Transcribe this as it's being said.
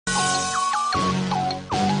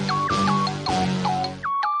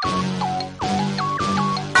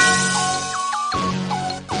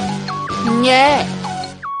Yeah.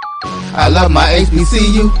 I love my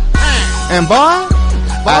HBCU. And boy,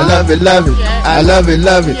 I love it, love it. I love it,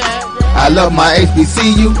 love it. I love my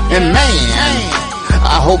HBCU. And man,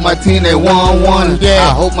 I hope my team they won. Yeah.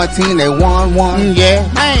 I hope my team they won. Yeah.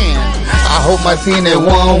 Man, I hope my team they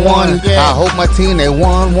won. Yeah. I hope my team they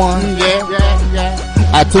won. Yeah.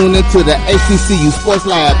 I tune into the HBCU Sports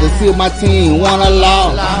Lab to see if my team won or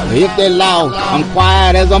lost. If they lost, I'm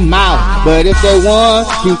quiet as a mouse. But if they won,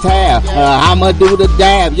 keep tab. I'ma do the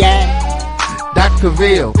dab, yeah. Dr.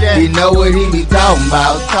 Ville, he know what he be talking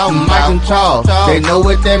about. Mike and Charles, they know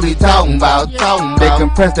what they be talking about. They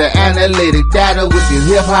compress the analytic data with your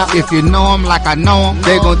hip hop. If you know them like I know them,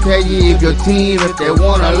 they gon' tell you if your team, if they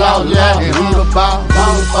won or lost, and who the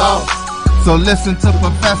ball. So listen to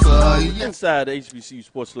Professor. Inside the HBCU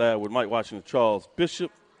Sports Lab with Mike Washington, Charles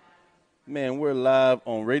Bishop. Man, we're live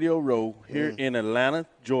on Radio Row here in Atlanta,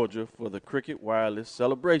 Georgia for the Cricket Wireless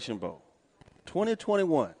Celebration Bowl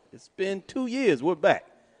 2021. It's been 2 years. We're back.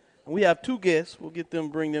 And we have two guests. We'll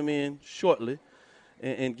bring them in shortly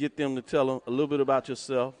and get them to tell them a little bit about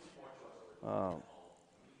yourself.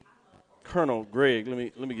 Colonel Greg, let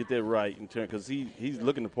me get that right in turn because he's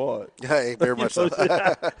looking the part. Hey, very much so.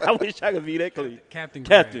 I wish I could be that clear.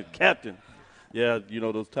 Captain. Yeah, you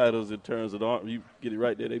know those titles in terms of the army. You get it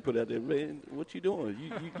right there. They put it out there. Man, what you doing?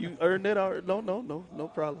 You earned that already?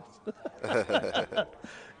 No problems.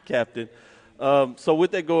 Captain. So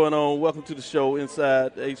with that going on, welcome to the show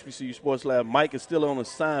inside the HBCU Sports Lab. Mike is still on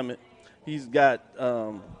assignment. He's got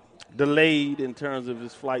delayed in terms of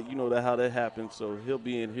his flight. You know how that happens. So he'll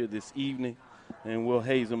be in here this evening, and we'll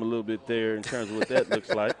haze him a little bit there in terms of what that looks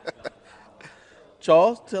like.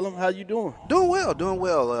 Charles, tell him how you doing. Doing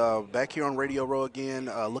well. Back here on Radio Row again.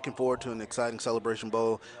 Looking forward to an exciting Celebration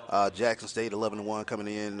Bowl. Jackson State 11-1 coming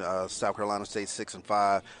in. South Carolina State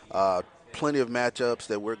 6-5. Plenty of matchups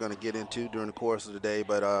that we're going to get into during the course of the day,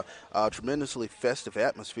 but tremendously festive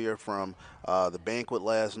atmosphere from the banquet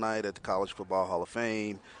last night at the College Football Hall of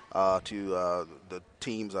Fame to the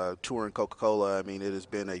teams touring Coca-Cola. I mean, it has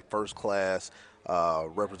been a first-class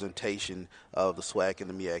representation of the SWAC and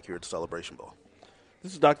the MEAC here at the Celebration Bowl.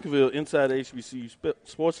 This is Dr. Ville, Inside the HBCU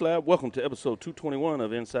Sports Lab. Welcome to episode 221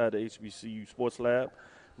 of Inside the HBCU Sports Lab,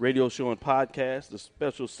 radio show and podcast, the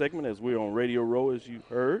special segment as we're on Radio Row, as you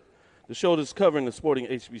heard. The show is covering the sporting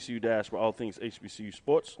HBCU dash for all things HBCU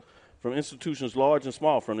sports. From institutions large and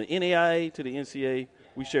small, from the NAIA to the NCAA,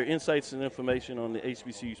 we share insights and information on the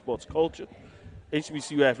HBCU sports culture,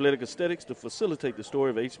 HBCU athletic aesthetics to facilitate the story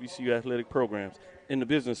of HBCU athletic programs in the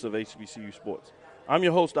business of HBCU sports. I'm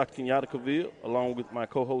your host, Dr. Kenyatta Cavill, along with my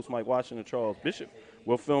co-host, Mike Washington, Charles Bishop.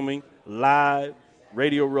 We're filming live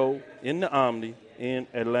Radio Row in the Omni in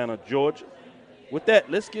Atlanta, Georgia. With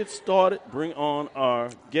that, let's get started. Bring on our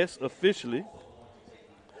guest officially.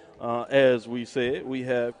 As we said, we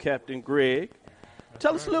have Captain Greg.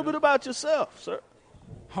 Tell us a little bit about yourself, sir.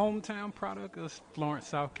 Hometown product of Florence,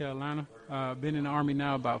 South Carolina. Been in the Army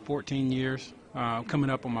now about 14 years. Coming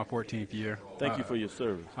up on my 14th year. Thank you for your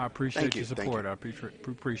service. I appreciate your support. I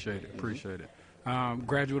appreciate it.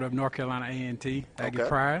 Graduate of North Carolina A&T, Aggie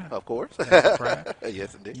Pride. Of course. Pride.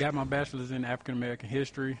 Yes, indeed. Got my bachelor's in African American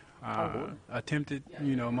history. Attempted,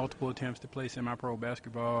 multiple attempts to play semi-pro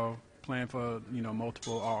basketball, playing for,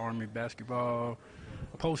 multiple All-Army basketball,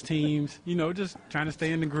 post teams, just trying to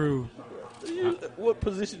stay in the groove. What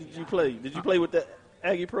position did you play? Did you play with the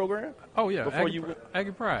Aggie program? Oh, yeah.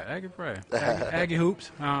 Aggie Pride. Aggie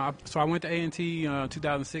Hoops. So I went to A&T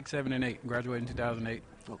 2006, 7, and 8. Graduated in 2008.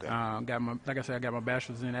 Okay. I got my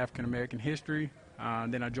bachelor's in African American history.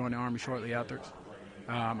 Then I joined the Army shortly after.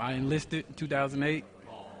 I enlisted in 2008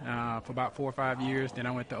 for about 4 or 5 years. Then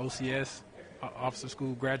I went to OCS, Officer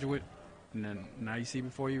School Graduate. And then now you see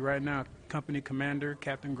before you right now, Company Commander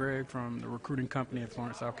Captain Greg from the recruiting company in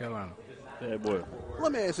Florence, South Carolina. Yeah, boy.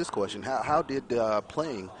 Let me ask this question. How did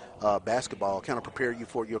playing basketball kind of prepare you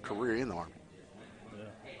for your career in the Army?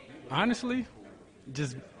 Honestly,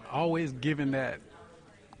 just always given that.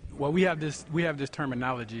 Well, we have this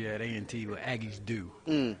terminology at A&T what Aggies do,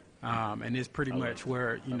 and it's pretty much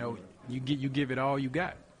where you give it all you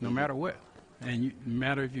got, no matter what, and no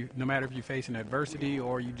matter if you're facing adversity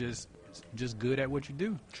or you just good at what you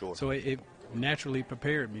do. Sure. So it naturally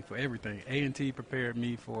prepared me for everything. A&T prepared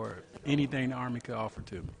me for anything the Army could offer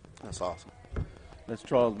to me. That's awesome. That's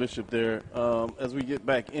Charles Bishop there. As we get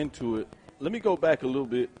back into it, let me go back a little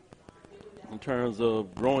bit in terms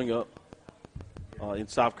of growing up in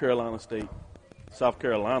South Carolina State. South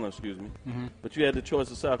Carolina, excuse me. But you had the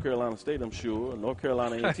choice of South Carolina State, I'm sure, North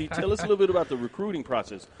Carolina A&T. Tell us a little bit about the recruiting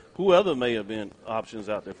process. Who other may have been options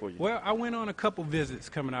out there for you? Well, I went on a couple visits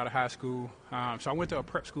coming out of high school. So I went to a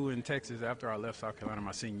prep school in Texas after I left South Carolina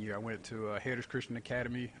my senior year. I went to Heritage Christian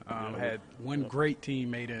Academy. Had one great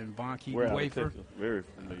teammate in Von Keaton Wafer. Very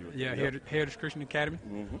familiar with Heritage Christian Academy.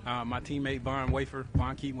 My teammate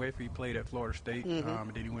Von Keaton Wafer, he played at Florida State,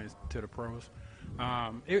 and then he went to the pros.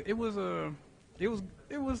 It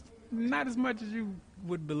was not as much as you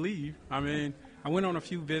would believe. I mean, I went on a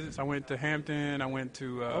few visits. I went to Hampton. I went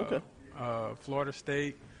to Florida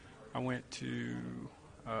State. I went to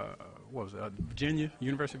Virginia,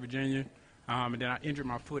 University of Virginia, and then I injured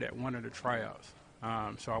my foot at one of the tryouts.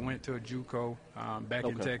 So I went to a JUCO back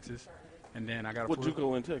in Texas, and then I got What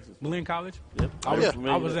JUCO in Texas? Belen College. Yep.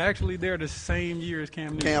 I was actually there the same year as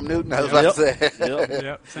Cam Newton. Cam Newton, I was about to say.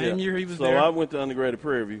 Yep. Same year he was there. So I went to undergrad at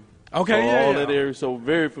Prairie View. Okay, so all that area, so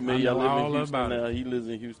very familiar. I know live all in Houston about now. it. He lives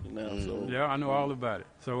in Houston now. So Yeah, I know all about it.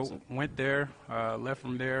 So went there, left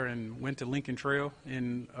from there, and went to Lincoln Trail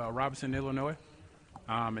in Robinson, Illinois.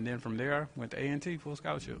 And then from there, went to A&T, full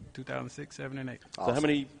scholarship, 2006, 7, and 8. So how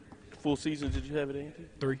many full seasons did you have at A&T?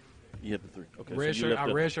 3. You had the 3. Okay. I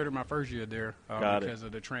redshirted my first year there because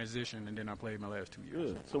of the transition, and then I played my last 2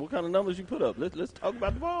 years. Good. So what kind of numbers you put up? Let's talk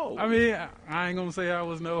about the ball. I mean, I ain't gonna say I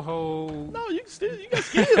was no whole. No, you got skills.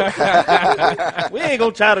 We ain't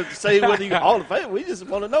gonna try to say whether you Hall of Fame. We just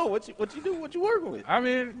want to know what you do, what you working with. I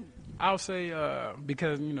mean, I'll say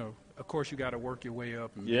because of course you got to work your way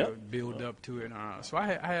up and build up to it. So I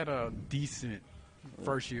had a decent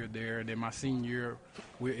first year there, and then my senior year,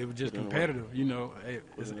 it was just competitive.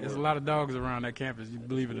 There's a lot of dogs around that campus, you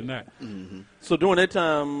believe it or not. So during that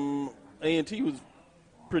time, A&T was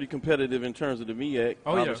pretty competitive in terms of the MEAC.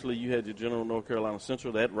 Obviously, you had your General North Carolina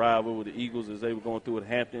Central, that rival with the Eagles as they were going through at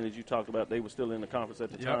Hampton, as you talked about. They were still in the conference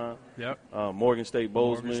at the time. Morgan State,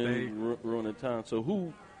 Bozeman, ruining the time.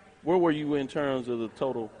 So where were you in terms of the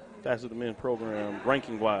total Facet of Men program,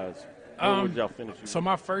 ranking-wise? Where did y'all finish? So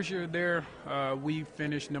my first year there, we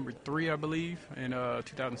finished number 3, I believe, in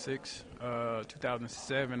 2006.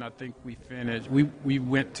 2007, I think we finished. We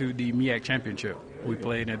went to the MEAC championship. We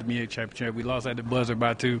played at the MEAC championship. We lost at the buzzer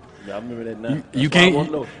by 2. Yeah, I remember that now. You can't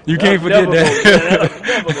forget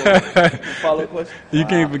that. Follow-up question? You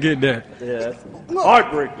can't forget that. Yeah,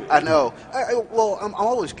 heartbreaking. I know. I'm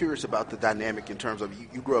always curious about the dynamic in terms of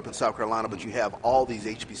you grew up in South Carolina, but you have all these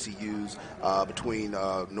HBCUs between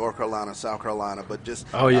North Carolina, South Carolina, but just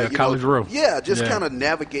College Row. Yeah, just kind of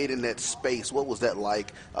navigating that space. What was that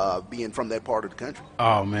like being from that part of the country?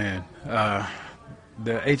 Oh man,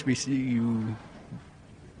 the HBCU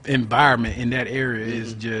environment in that area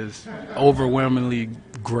is just overwhelmingly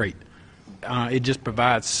great. It just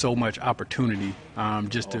provides so much opportunity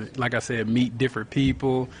just to, like I said, meet different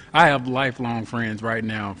people. I have lifelong friends right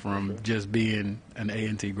now from just being an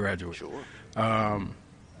A&T graduate. Sure.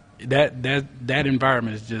 That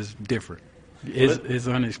environment is just different. It's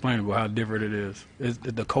unexplainable how different it is. It's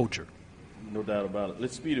the culture. No doubt about it.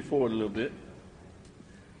 Let's speed it forward a little bit.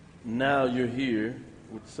 Now you're here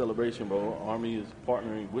with the Celebration Bowl. Army is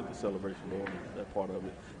partnering with the Celebration Bowl, that part of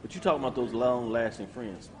it. But you talking about those long-lasting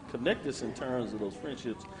friends. Connect us in terms of those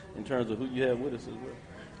friendships, in terms of who you have with us as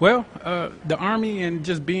well. Well, the Army and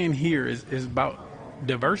just being here is about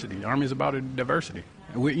diversity. The Army is about diversity.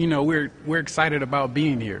 We're excited about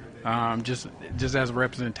being here, just as a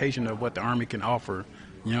representation of what the Army can offer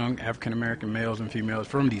young African-American males and females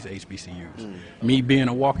from these HBCUs. Me being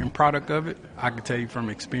a walking product of it, I can tell you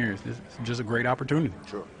from experience, it's just a great opportunity.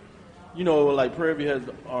 Sure. Like Prairie View has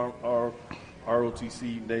our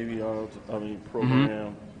ROTC Navy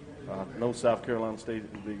program. No South Carolina State is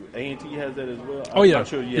big. A&T has that as well. I'm not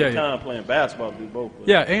sure you had time playing basketball to do both. But.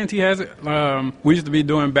 Yeah, A&T has it. We used to be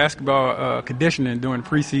doing basketball conditioning during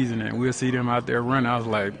preseason, and we'll see them out there running. I was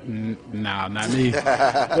like, nah, not me.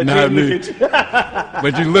 Not me.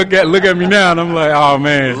 But you look at me now, and I'm like, oh,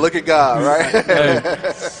 man. Look at God, right?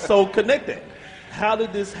 Hey. So connect that. How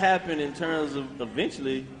did this happen in terms of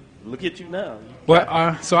eventually – look at you now.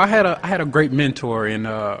 Well, so I had a great mentor in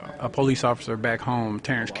a police officer back home,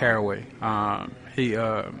 Terrence Caraway. He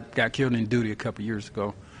got killed in duty a couple years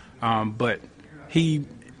ago, but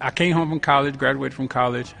I came home from college, graduated from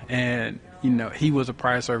college, and he was a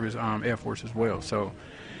prior service Air Force as well. So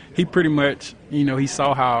he pretty much he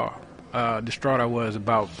saw how distraught I was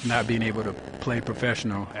about not being able to play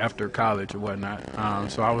professional after college or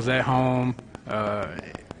whatnot. So I was at home.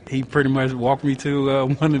 He pretty much walked me to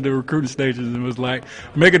one of the recruiting stations and was like,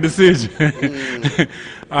 make a decision.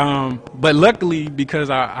 But luckily, because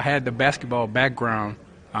I had the basketball background,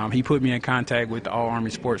 he put me in contact with the All-Army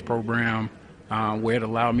Sports Program. where it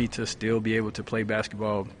allowed me to still be able to play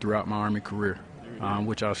basketball throughout my Army career,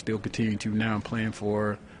 which I'll still continue to now. I'm playing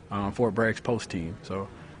for Fort Bragg's post team. So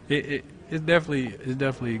it's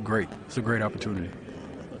definitely great. It's a great opportunity.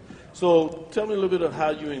 So tell me a little bit of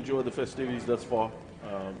how you enjoy the festivities thus far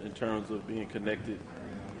in terms of being connected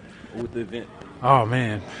with the event. Oh,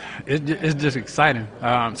 man, it's just exciting.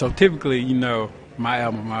 So typically, my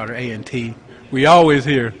alma mater, A&T, we always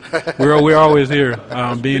here. We're always here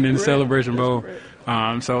being in the Celebration Bowl.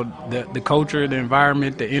 So the culture, the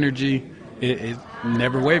environment, the energy, it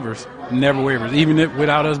never wavers. Never wavers. Even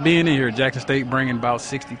without us being in here, Jackson State bringing about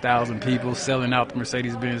 60,000 people, selling out the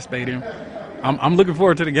Mercedes-Benz Stadium. I'm looking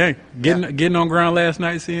forward to the game. Getting on ground last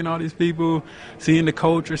night, seeing all these people, seeing the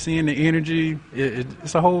culture, seeing the energy.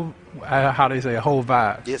 It's a whole, how they say, a whole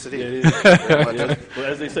vibe. Yes, it Yeah, is. it is. Well,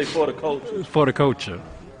 as they say, for the culture. For the culture.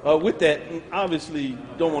 With that, obviously,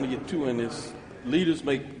 don't want to get too in this. Leaders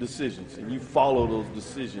make decisions, and you follow those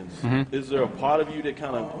decisions. Mm-hmm. Is there a part of you that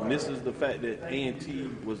kind of misses the fact that A&T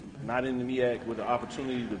was not in the MEAC with the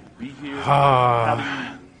opportunity to be here? How do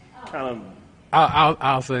you kind of...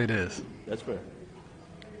 I'll say this. That's fair.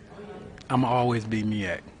 I'm always be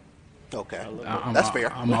MEAC. Okay, that's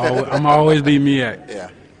fair. I'm always be MEAC.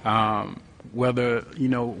 Yeah. Whether the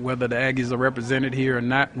Aggies are represented here or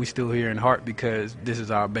not, we still here in heart because this is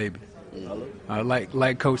our baby.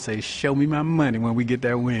 Like Coach says, show me my money when we get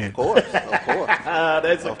that win. Of course.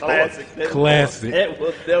 That's a classic. Classic. That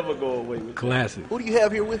will never go away with Classic. Who do you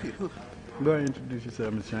have here with you? Go ahead and introduce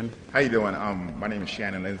yourself, Ms. Shannon. How you doing? My name is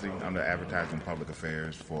Shannon Lindsay. I'm the Advertising and Public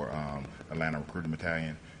Affairs for Atlanta Recruiting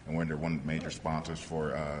Battalion, and we're one of the major sponsors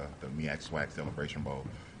for the MEAC SWAC Celebration Bowl.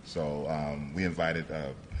 So we invited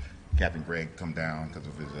Captain Greg to come down because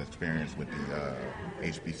of his experience with the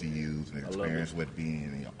HBCUs and experience with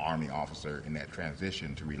being an Army officer in that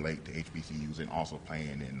transition to relate to HBCUs and also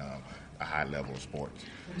playing in a high level of sports.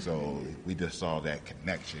 So we just saw that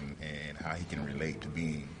connection and how he can relate to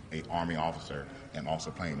being an Army officer and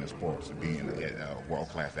also playing in sports and being a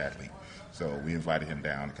world-class athlete. So we invited him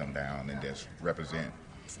down to come down and just represent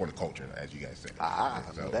for the culture, as you guys said.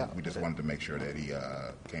 So we just wanted to make sure that he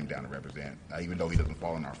came down to represent. Even though he doesn't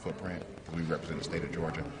fall in our footprint, because we represent the state of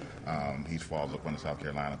Georgia, he falls up under South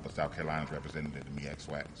Carolina, but South Carolina's represented at the MEAC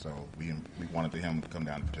SWAC. So we wanted him to come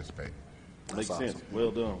down and participate. Makes sense.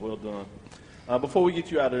 Well done. Before we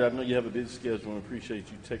get you out of there, I know you have a busy schedule and appreciate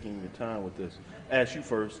you taking your time with this. Ask you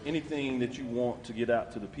first, anything that you want to get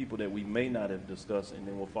out to the people that we may not have discussed, and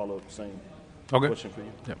then we'll follow up the same question for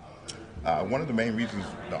you. Yep. One of the main reasons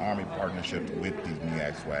the Army partnership with the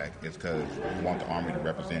MEAC SWAC is because we want the Army to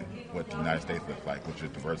represent what the United States looks like, which is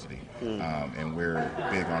diversity. And we're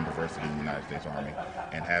big on diversity in the United States Army.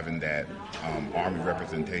 And having that Army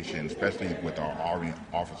representation, especially with our Army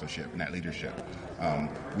officership and that leadership,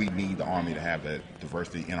 we need the Army to have that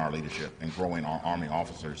diversity in our leadership and growing our Army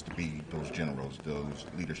officers to be those generals, those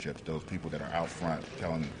leaderships, those people that are out front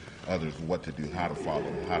telling others what to do, how to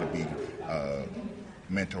follow, how to be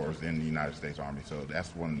mentors in the United States Army. So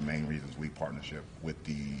that's one of the main reasons we partnership with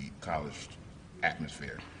the college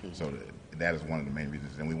atmosphere. So that is one of the main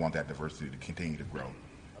reasons, and we want that diversity to continue to grow.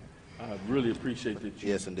 I really appreciate that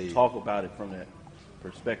you talk about it from that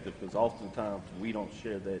perspective, because oftentimes we don't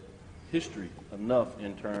share that history enough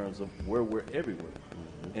in terms of where we're everywhere.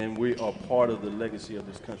 And we are part of the legacy of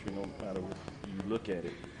this country no matter where you look at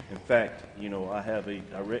it. In fact, I have a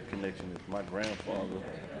direct connection with my grandfather,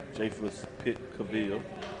 Japhus Pitt Cavill.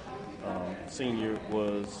 Senior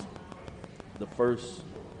was the first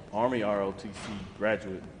Army ROTC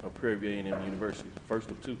graduate of Prairie View A&M University,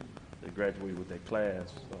 first of two that graduated with that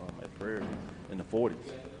class at Prairie in the 40s.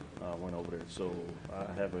 Went over there. So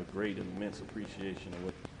I have a great and immense appreciation of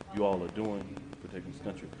what you all are doing for protecting this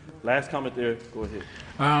country. Last comment there. Go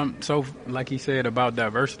ahead. So like he said about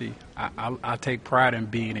diversity, I take pride in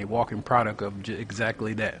being a walking product of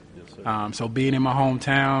exactly that. Yes, sir. So being in my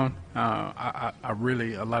hometown, I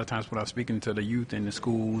really, a lot of times when I'm speaking to the youth in the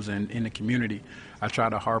schools and in the community, I try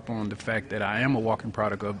to harp on the fact that I am a walking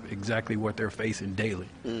product of exactly what they're facing daily.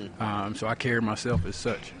 So I carry myself as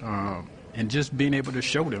such. And just being able to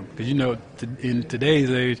show them, because in today's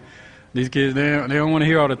age, these kids they don't want to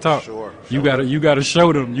hear all the talk. Sure. You gotta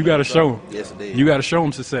show them. You gotta show them. Yes, indeed. You gotta show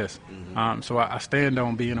them success. So I stand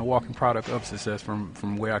on being a walking product of success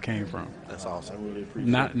from where I came from. That's awesome. I really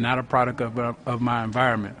appreciate Not a product of my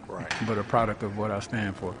environment, Right. but a product of what I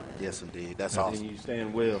stand for. Yes, indeed. That's And awesome. you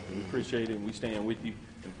stand well. We appreciate it, and we stand with you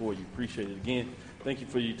and for you. Appreciate it. Again, thank you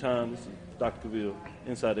for your time. This is Dr. Cavill,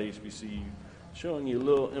 inside the HBCU, showing you a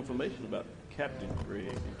little information about Captain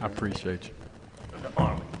Greg. I appreciate you. The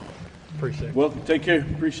Army. Appreciate it. Well, take care.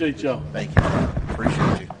 Appreciate y'all. Thank you.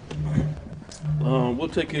 Appreciate you. We'll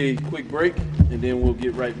take a quick break, and then we'll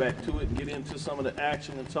get right back to it and get into some of the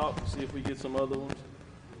action and talk, see if we get some other ones.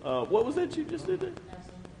 What was that you just did there?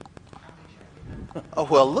 Oh,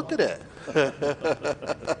 well, look at that.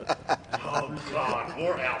 Oh, God,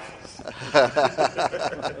 more alphas.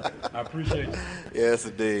 I appreciate it. Yes,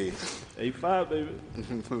 indeed. 8-5, baby.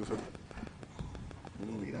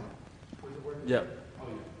 Yeah.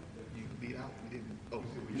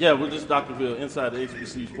 Yeah, we're just Dr. inside the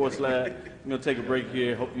HBCU Sports Lab. We're going to take a break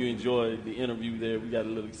here. Hope you enjoyed the interview there. We got a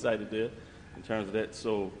little excited there in terms of that,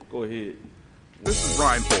 so go ahead. This is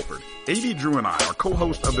Brian Fulford. A.D. Drew and I are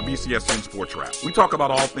co-hosts of the BCSN Sports Wrap. We talk about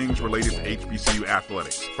all things related to HBCU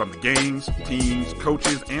athletics. From the games, teams,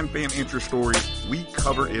 coaches, and fan interest stories, we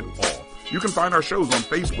cover it all. You can find our shows on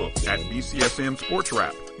Facebook at BCSN Sports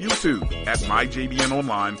Wrap, YouTube at MyJBN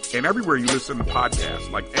Online, and everywhere you listen to podcasts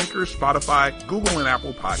like Anchor, Spotify, Google, and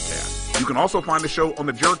Apple Podcasts. You can also find the show on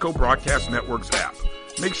the Jericho Broadcast Network's app.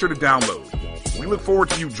 Make sure to download. We look forward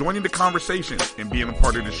to you joining the conversation and being a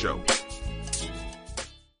part of the show.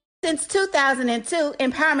 Since 2002,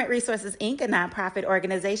 Empowerment Resources, Inc., a nonprofit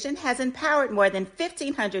organization, has empowered more than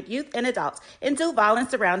 1,500 youth and adults in Duval and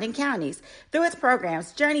surrounding counties through its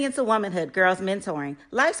programs Journey into Womanhood, Girls Mentoring,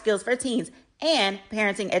 Life Skills for Teens, and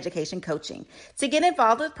parenting education coaching. To get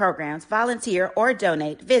involved with programs, volunteer, or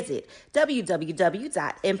donate, visit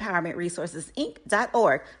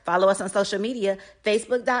www.empowermentresourcesinc.org. Follow us on social media,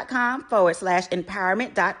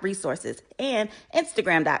 facebook.com/empowerment.resources and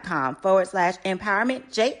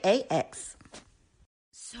instagram.com/empowermentJAX.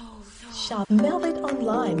 Shop Velvet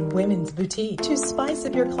Online Women's Boutique to spice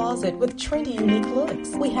up your closet with trendy, unique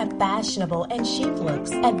looks. We have fashionable and chic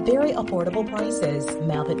looks at very affordable prices.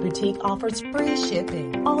 Velvet Boutique offers free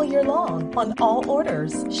shipping all year long on all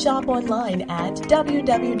orders. Shop online at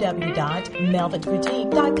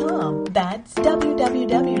www.melvetboutique.com. That's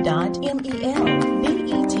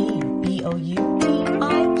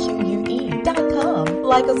www.melvetboutique.com.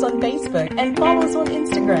 Like us on Facebook and follow us on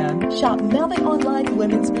Instagram. Shop Velvet Online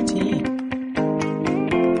Women's Boutique.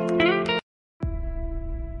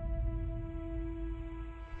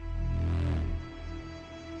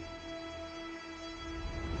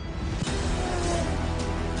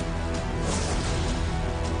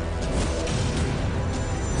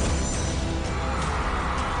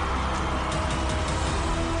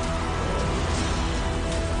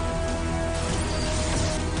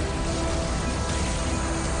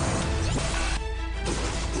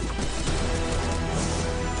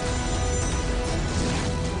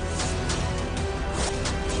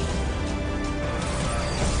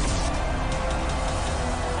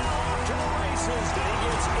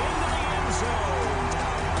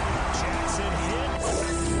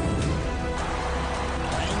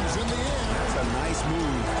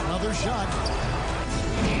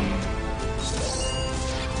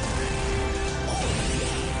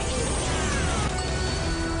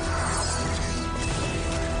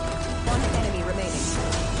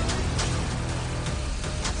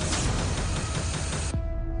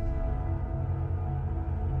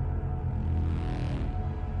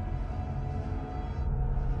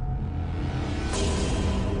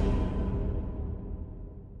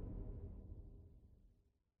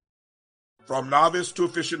 From novice to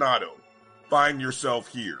aficionado, find yourself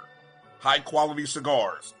here. High-quality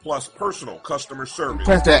cigars, plus personal customer service.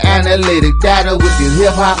 Press the analytic data with your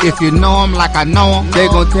hip-hop. If you know them like I know them, they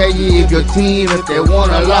gon' tell you if your team, if they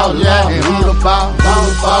want a lot, and who the ball.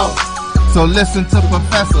 So listen to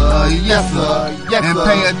Professor, yes sir, and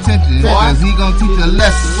pay attention, cause he gon' teach a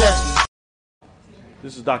lesson.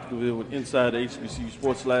 This is Dr. Cavill with Inside the HBCU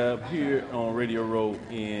Sports Lab here on Radio Row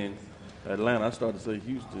in Atlanta. I started to say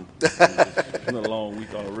Houston. It's been a long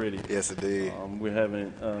week already. Yes, indeed. We're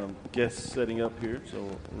having guests setting up here, so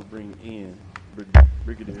we'll bring in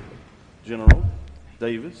Brigadier General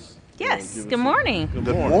Davis. Yes, good morning.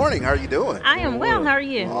 Good morning. How are you doing? I am well. How are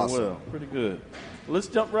you? Awesome. Well, pretty good. Let's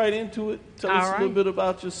jump right into it. Tell us a little bit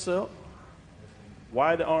about yourself.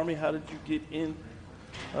 Why the Army? How did you get in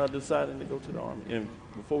deciding to go to the Army? And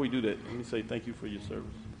before we do that, let me say thank you for your service.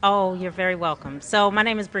 Oh, you're very welcome. So my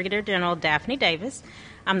name is Brigadier General Daphne Davis.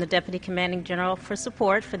 I'm the Deputy Commanding General for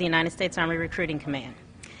Support for the United States Army Recruiting Command.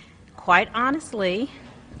 Quite honestly,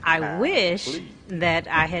 I wish that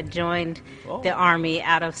I had joined the Army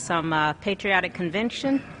out of some patriotic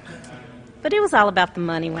convention, but it was all about the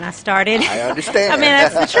money when I started. I understand. I mean,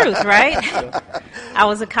 that's the truth, right? I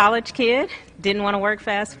was a college kid, didn't want to work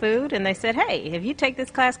fast food, and they said, hey, if you take this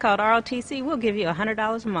class called ROTC, we'll give you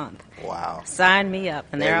 $100 a month. Wow. Sign me up,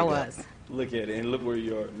 and there I was. Look at it, and look where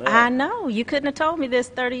you are now. I know. You couldn't have told me this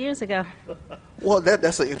 30 years ago. Well,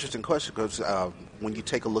 that's an interesting question because when you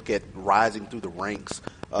take a look at rising through the ranks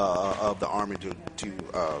of the Army to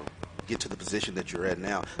get to the position that you're at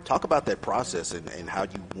now, talk about that process and how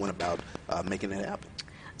you went about making it happen.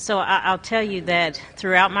 So I'll tell you that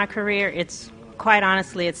throughout my career, it's quite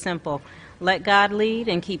honestly, it's simple. Let God lead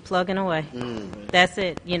and keep plugging away. That's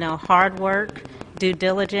it. Hard work, due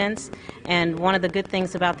diligence. And one of the good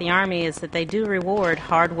things about the Army is that they do reward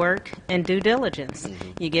hard work and due diligence.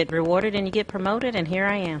 You get rewarded and you get promoted, and here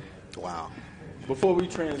I am. Wow. Before we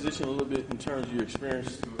transition a little bit in terms of your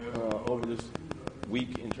experience over this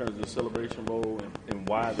week in terms of the Celebration Bowl and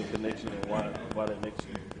why the connection and why that makes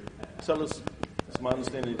you, tell us. It's my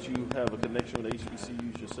understanding that you have a connection with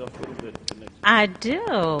HBCUs yourself. What is that connection? I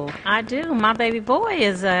do. My baby boy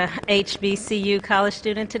is a HBCU college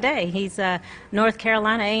student today. He's North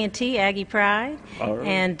Carolina A&T Aggie Pride. All right.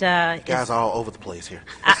 And guys are all over the place here.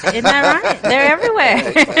 Isn't that right? They're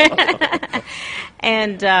everywhere.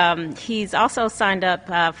 And he's also signed up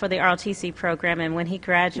for the ROTC program. And when he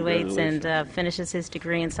graduates and finishes his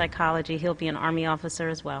degree in psychology, he'll be an Army officer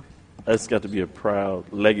as well. That's got to be a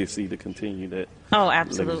proud legacy to continue that. Oh,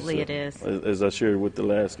 absolutely legacy. It is. As I shared with the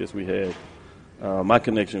last guest we had, my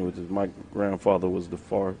connection with my grandfather was the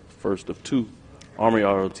first of two Army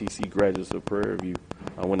ROTC graduates of Prairie View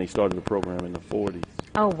when they started the program in the 40s.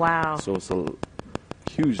 Oh, wow. So it's a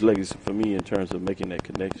huge legacy for me in terms of making that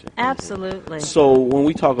connection. Absolutely. So when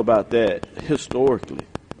we talk about that historically,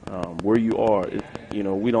 where you are,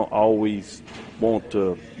 we don't always want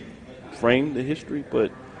to frame the history,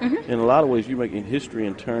 but in a lot of ways, you're making history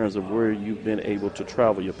in terms of where you've been able to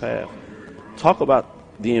travel your path. Talk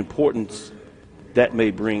about the importance that may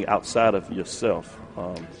bring outside of yourself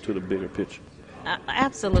to the bigger picture.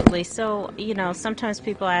 Absolutely. So, sometimes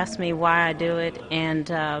people ask me why I do it, and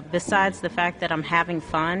besides the fact that I'm having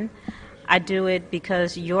fun, I do it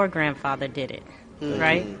because your grandfather did it,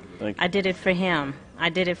 right? Thank you. I did it for him. I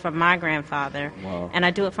did it for my grandfather, and I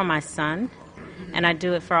do it for my son, and I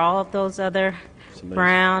do it for all of those other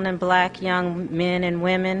brown and black young men and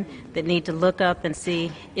women that need to look up and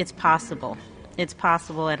see it's possible. It's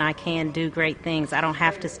possible, and I can do great things. I don't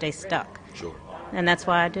have to stay stuck. Sure. And that's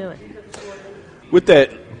why I do it. With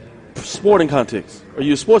that sporting context, are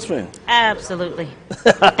you a sports fan? Absolutely.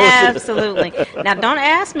 Absolutely. Now, don't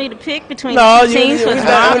ask me to pick between two teams.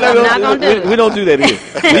 I'm not going to do it. We don't do that here.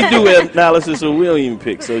 We do analysis, so we don't even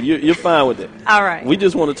pick. So you're fine with that. All right. We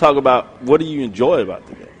just want to talk about what do you enjoy about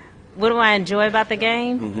the game. What do I enjoy about the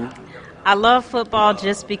game? I love football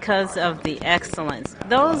just because of the excellence.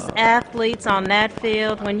 Those athletes on that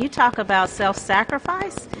field, when you talk about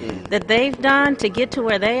self-sacrifice that they've done to get to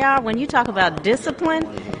where they are, when you talk about discipline,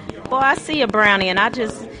 boy, I see a brownie, and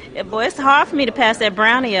it's hard for me to pass that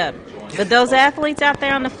brownie up. But those athletes out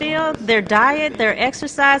there on the field, their diet, their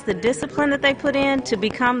exercise, the discipline that they put in to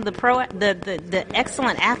become the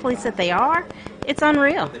excellent athletes that they are, it's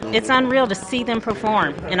unreal. It's unreal to see them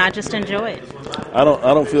perform, and I just enjoy it. I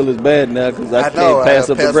don't feel as bad now because I can't pass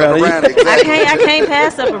up a brownie. Exactly. I can't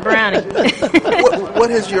pass up a brownie. What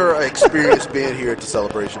has your experience been here at the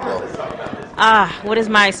Celebration Bowl? What has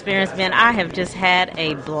my experience been? I have just had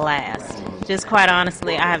a blast. Just quite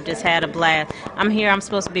honestly, I have just had a blast. I'm here, I'm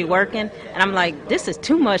supposed to be working, and I'm like, this is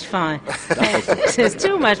too much fun. This is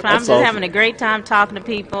too much fun. I'm just having a great time talking to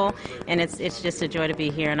people, and it's just a joy to be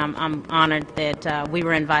here, and I'm honored that we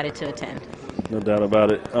were invited to attend. No doubt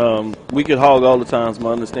about it. We could hog all the times, but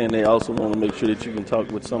I understand they also want to make sure that you can talk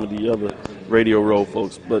with some of the other Radio Row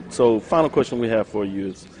folks. But so final question we have for you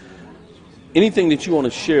is, anything that you want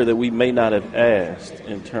to share that we may not have asked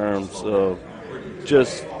in terms of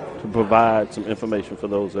just to provide some information for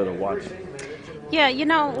those that are watching? Yeah,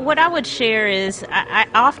 what I would share is I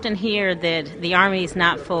often hear that the Army is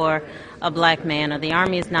not for a black man or the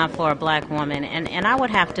Army is not for a black woman, and I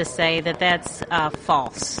would have to say that that's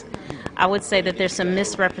false. I would say that there's some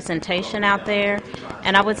misrepresentation out there,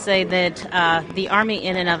 and I would say that the Army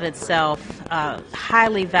in and of itself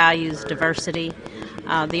highly values diversity.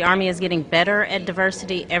 The Army is getting better at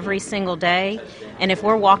diversity every single day, and if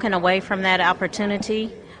we're walking away from that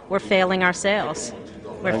opportunity, we're failing ourselves.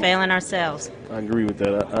 We're failing ourselves. I agree with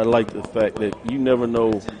that. I like the fact that you never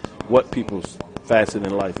know what people's facet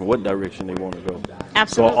in life and what direction they want to go.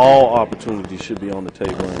 Absolutely. So all opportunities should be on the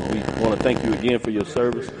table. And we want to thank you again for your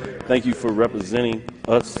service. Thank you for representing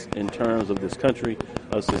us in terms of this country,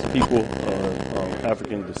 us as people of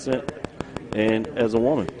African descent, and as a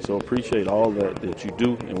woman. So appreciate all that you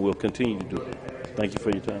do and will continue to do. Thank you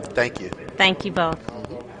for your time. Thank you. Thank you both.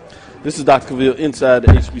 This is Dr. Cavill inside the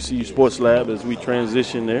HBCU Sports Lab as we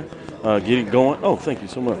transition there, get it going. Oh, thank you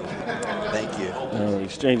so much.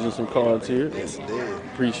 exchanging some cards here. Yes, indeed.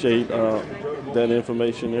 Appreciate that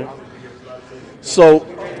information there. So,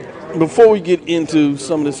 before we get into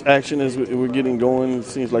some of this action as we're getting going, it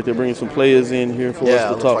seems like they're bringing some players in here for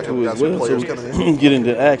us to talk like to got as some well. So players we get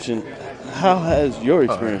into action. How has your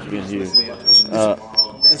experience been here?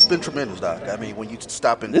 It's been tremendous, Doc. I mean, when you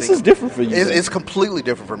stop and This think, is different for you. It's completely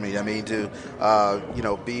different for me. I mean, to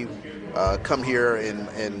come here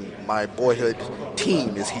and my boyhood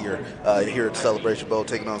team is here at the Celebration Bowl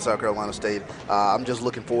taking on South Carolina State. I'm just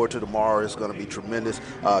looking forward to tomorrow. It's going to be tremendous.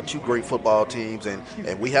 Two great football teams, and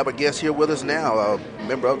we have a guest here with us now, a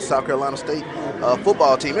member of the South Carolina State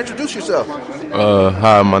football team. Introduce yourself.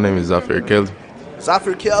 Hi, my name is Zafir Kelly.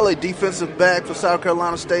 Zafir Kelly, defensive back for South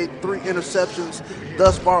Carolina State, 3 interceptions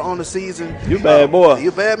thus far on the season. You bad boy.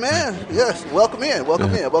 You bad man. Yes. Welcome in.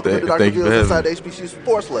 Welcome to Dr. Gill's inside the HBCU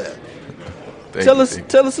Sports Lab. Tell us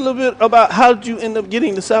a little bit about how did you end up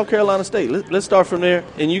getting to South Carolina State. Let's start from there,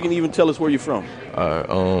 and you can even tell us where you're from.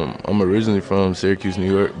 I'm originally from Syracuse,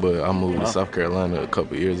 New York, but I moved to South Carolina a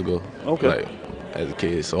couple of years ago. Okay. Like, as a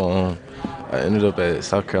kid. So I ended up at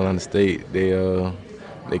South Carolina State.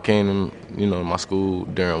 They came to my school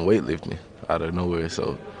during weightlifting out of nowhere.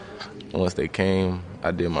 So once they came,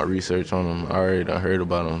 I did my research on them. I already heard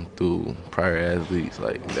about them through prior athletes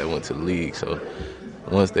like that went to the league. So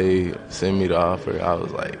once they sent me the offer, I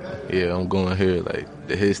was like, yeah, I'm going here. Like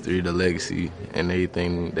the history, the legacy, and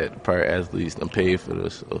everything that prior athletes done paid for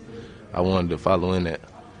this. So I wanted to follow in that.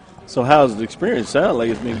 So how's the experience? Sound like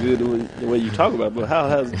it's been good the way you talk about it, but how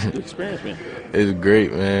has the experience been? It's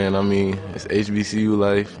great, man. I mean, it's HBCU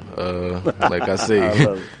life. Like I say,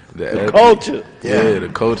 the culture. Yeah, the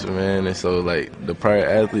culture, man. And so, like, the prior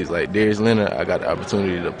athletes, like Darius Leonard, I got the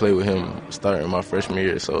opportunity to play with him starting my freshman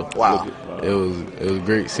year. So wow, it was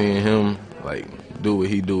great seeing him, like, do what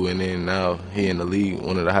he do. And then now he in the league,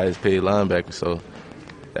 one of the highest paid linebackers. So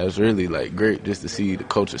that was really, like, great just to see the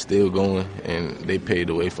culture still going, and they paid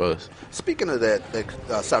the way for us. Speaking of that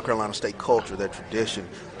South Carolina State culture, that tradition,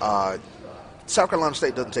 South Carolina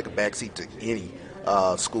State doesn't take a backseat to any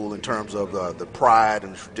school in terms of the pride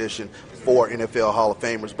and the tradition for NFL Hall of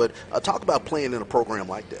Famers. But talk about playing in a program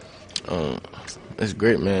like that. It's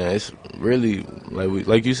great, man. It's really,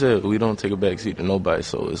 like you said, we don't take a backseat to nobody,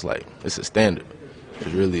 so it's like it's a standard.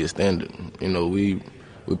 It's really a standard.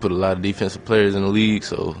 We put a lot of defensive players in the league,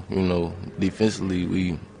 so, defensively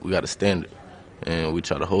we got a standard, and we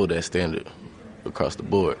try to hold that standard across the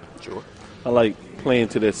board. Sure. I like playing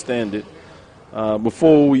to that standard.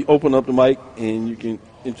 Before we open up the mic and you can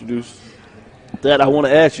introduce that, I want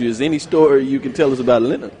to ask you, is any story you can tell us about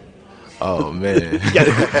Leonard? Oh, man.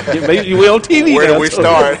 We're on TV Where now. do we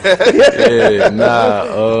start?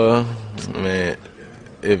 Man.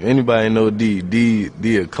 If anybody know D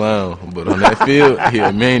a clown, but on that field, he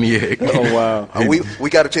a maniac. Oh, wow.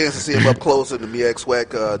 We got a chance to see him up close in the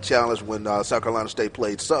MEAC-SWAC Challenge when South Carolina State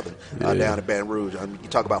played Southern down in Baton Rouge. I mean, you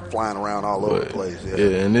talk about flying around all over the place. Yeah,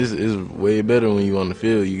 and this is way better when you on the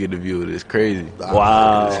field. You get to view it. It's crazy.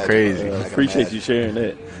 Wow. It's crazy. I appreciate you sharing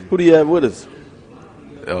that. Who do you have with us?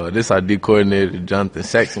 This our D coordinator, Jonathan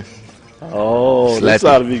Saxon. Oh, this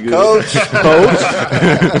ought to be good. Coach.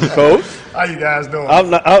 Coach. How you guys doing?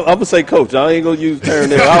 I'm gonna say coach. I ain't gonna use term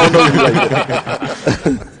there. I don't know you like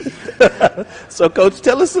that. So, Coach,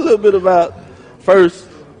 tell us a little bit about first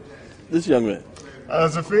this young man.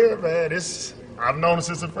 Zafir, man, I've known him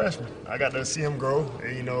since a freshman. I got to see him grow.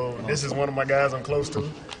 This is one of my guys I'm close to.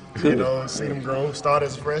 See him grow, start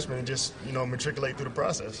as a freshman, and just matriculate through the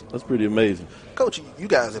process. That's pretty amazing. Coach, you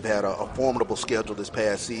guys have had a formidable schedule this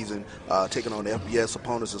past season, taking on FBS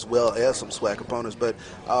opponents as well as some SWAC opponents. But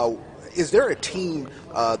is there a team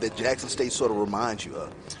that Jackson State sort of reminds you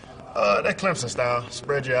of? That Clemson style,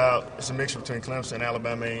 spread you out. It's a mixture between Clemson,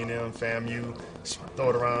 Alabama A&M, FAMU. Throw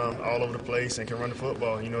it around all over the place and can run the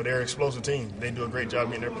football. They're an explosive team. They do a great job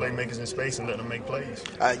getting their playmakers in space and letting them make plays.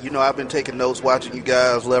 I've been taking notes watching you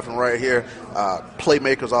guys left and right here.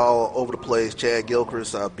 Playmakers all over the place. Chad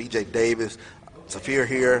Gilchrist, B.J. Davis, Zafir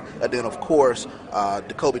here, and then, of course,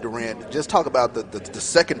 Jacoby Durant. Just talk about the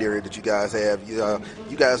secondary that you guys have. You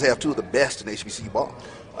guys have two of the best in HBCU ball.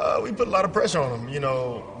 We put a lot of pressure on them.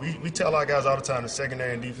 We tell our guys all the time the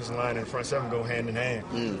secondary and defensive line and front seven go hand in hand.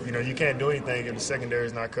 You can't do anything if the secondary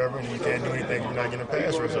is not covering, and you can't do anything if you're not getting a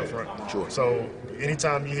pass rush up front. Sure. So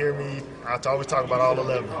anytime you hear me, I always talk about all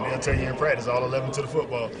 11. They'll tell you in practice, all 11 to the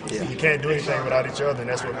football. Yeah. You can't do anything without each other, and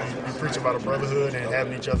that's what we preach about, a brotherhood and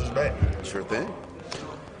having each other's back. Sure thing.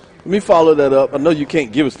 Let me follow that up. I know you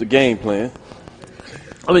can't give us the game plan.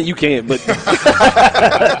 I mean, you can, but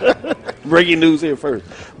Breaking news here first.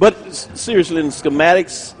 But seriously, in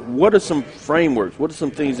schematics, what are some frameworks? What are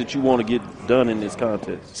some things that you want to get done in this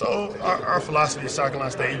contest? So our philosophy at South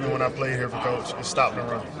Carolina State, even when I played here for Coach, is stop the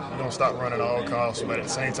run. You don't stop running at all costs, but at the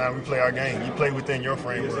same time, we play our game. You play within your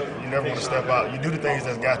framework. You never want to step out. You do the things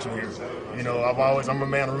that's got you here. You know, I'm a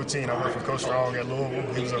man of routine. I worked for Coach Strong at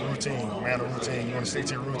Louisville. He was a man of routine. You want to stick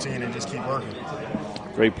to your routine and just keep working.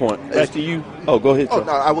 Great point. Back to you. Oh, go ahead. Oh,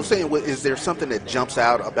 no, I was saying, is there something that jumps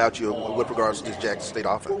out about you with regards to this Jackson State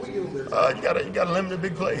offense? You gotta limit the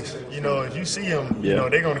big plays. You know, if you see them, you know,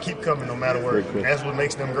 they're going to keep coming no matter what. That's what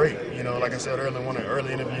makes them great. You know, like I said earlier in one of the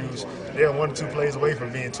early interviews, they're 1 or 2 plays away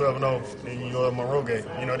from being 12-0 in your Monroe game.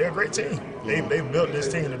 You know, they're a great team. They've built this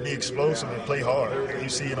team to be explosive and play hard. You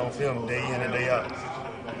see it on film day in and day out.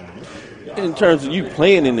 In terms of you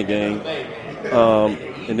playing in the game,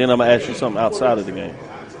 and then I'm going to ask you something outside of the game.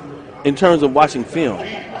 In terms of watching film,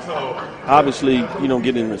 obviously you don't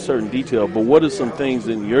get into certain detail, but what are some things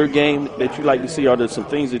in your game that you like to see? Are there some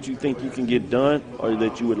things that you think you can get done or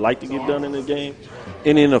that you would like to get done in the game?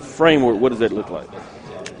 And in a framework, what does that look like?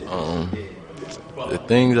 The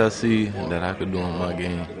things I see that I could do in my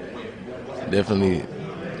game, definitely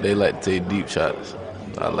they like to take deep shots.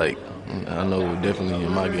 I know definitely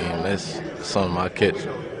in my game, that's something I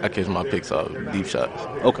catch my picks off, deep shots.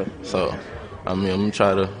 Okay. So, I mean, I'm going to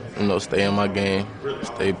try to, stay in my game,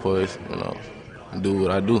 stay poised, do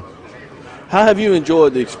what I do. How have you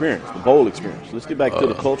enjoyed the experience, the bowl experience? Let's get back to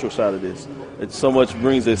the cultural side of this. It so much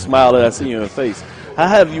brings a smile that I see in your face. How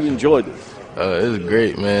have you enjoyed this? It's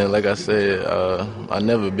great, man. Like I said, I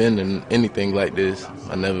never been in anything like this.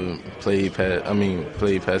 I never played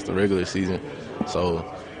past the regular season. So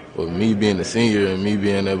with me being a senior and me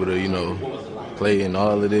being able to, play in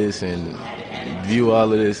all of this and view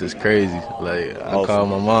all of this is crazy. Like, I call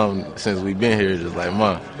my mom since we've been here, just like,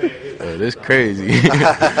 Mom, this crazy.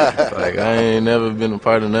 Like, I ain't never been a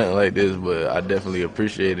part of nothing like this, but I definitely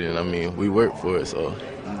appreciate it. And I mean, we work for it, so.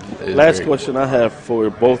 Last great. Question I have for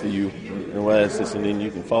both of you, and we'll ask this, and then you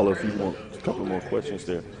can follow if you want a couple more questions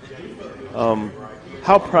there.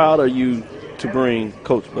 How proud are you to bring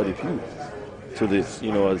Coach Buddy Pough to this?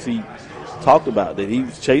 As he talked about that he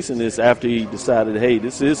was chasing this after he decided, hey,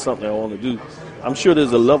 this is something I want to do. I'm sure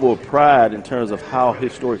there's a level of pride in terms of how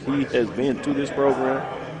historic he has been to this program.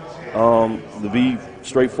 To be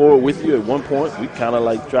straightforward with you, at one point we kind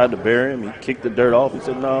of tried to bury him. He kicked the dirt off. He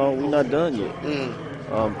said, no, we're not done yet.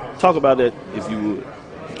 Talk about that if you would.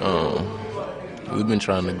 We've been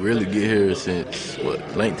trying to really get here since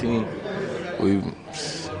 19.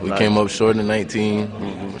 We came up short in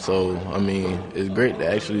 19, so I mean it's great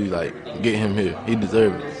to actually get him here. He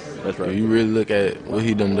deserves it. That's right. If you really look at what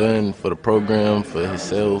he done for the program, for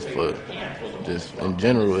himself, for just in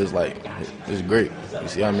general, it's great. You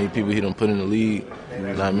see how many people he done put in the league.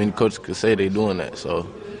 Not many coaches could say they doing that.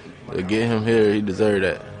 So to get him here, he deserved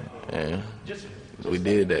that, and we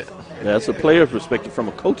did that. That's a player perspective from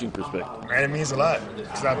a coaching perspective. Man, it means a lot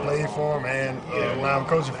because I played for him and now I'm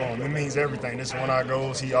coaching for him. It means everything. This is one of our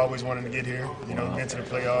goals. He always wanted to get here, get to the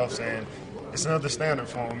playoffs, and it's another standard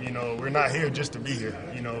for him. We're not here just to be here.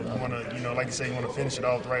 We want to, like you say, you want to finish it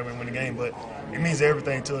off the right way and win the game, but it means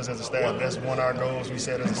everything to us as a staff. That's one of our goals we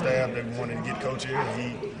set as a staff, that we wanted to get Coach here,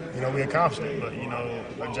 and we accomplished it. But,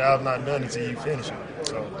 a job's not done until you finish it.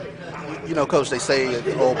 So. Coach, they say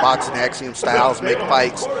the old boxing axiom, styles make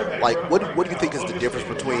fights. What do you think is the difference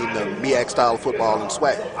between the MEAC style of football and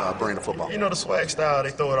SWAC brand of football? The SWAC style,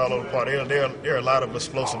 they throw it all over the park. There are a lot of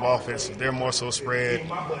explosive offenses. They're more so spread,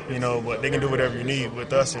 but they can do whatever you need.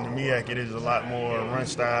 With us in the MEAC, it is a lot more run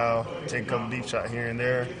style, take a couple deep shot here and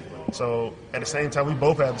there. So at the same time, we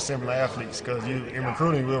both have similar athletes because in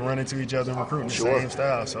recruiting, we'll run into each other in recruiting the same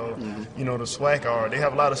style. So, the SWAC they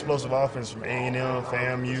have a lot of explosive offense from A&M,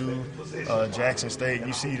 FAMU, Jackson State.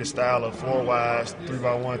 You see the style of 4 wides,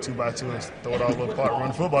 3x1, 2x2, and throw it all over the park.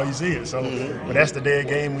 Run football, you see it. So, but that's the dead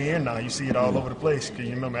game we in now. You see it all over the place. Because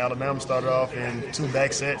you remember Alabama started off in 2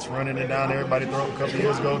 back sets, running it down everybody throat a couple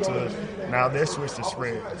years ago to now they're switched to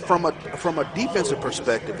spread. From a defensive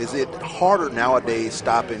perspective, is it harder nowadays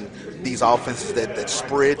stopping these offenses that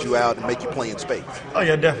spread you out and make you play in space? Oh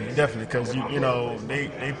yeah, definitely, because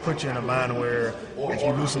they put you in a bind where if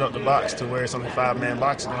you loosen up the box to where it's only 5-man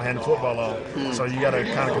box, you're gonna hand the football off. So you got to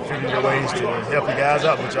kind of configure your ways to help the guys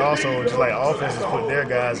out, but you also just like offenses put their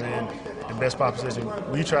guys in the best possible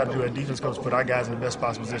position. We try to do a defense coach put our guys in the best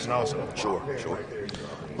possible position also. Sure.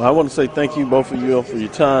 Well, I want to say thank you both of you for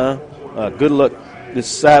your time. Good luck this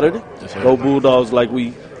Saturday. Go Bulldogs, like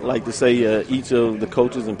we like to say, each of the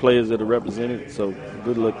coaches and players that are represented. So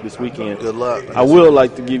good luck this weekend. Good luck. I will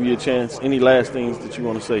like to give you a chance. Any last things that you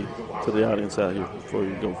want to say to the audience out here before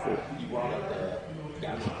you go forward?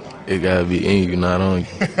 It gotta be in you, not on you.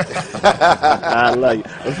 I like it.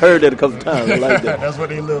 I've heard that a couple times. I like that. That's what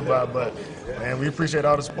they live by. But, man, we appreciate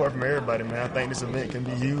all the support from everybody, man. I think this event can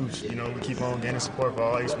be huge. You know, we keep on getting support for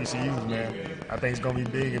all HBCUs, man. I think it's going to be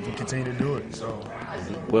big if we continue to do it. So,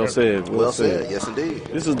 Well said. Well said. Yes, indeed.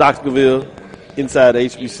 This is Dr. Cavill, inside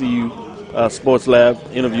HBCU Sports Lab,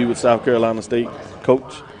 interview with South Carolina State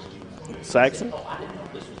coach Saxon.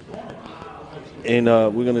 And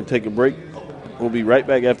we're going to take a break. We'll be right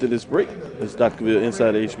back after this break. It's Dr. Cavill,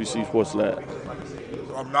 inside HBCU Sports Lab.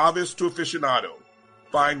 From novice to aficionado,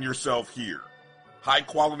 find yourself here.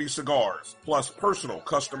 High-quality cigars plus personal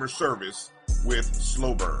customer service with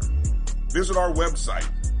Slow Burn. Visit our website,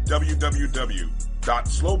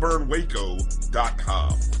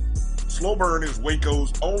 www.slowburnwaco.com. Slow Burn is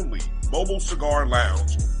Waco's only mobile cigar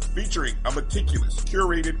lounge featuring a meticulous,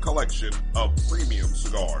 curated collection of premium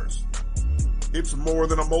cigars. It's more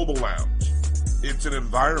than a mobile lounge. It's an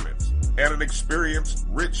environment and an experience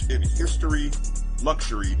rich in history,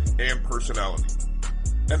 luxury, and personality.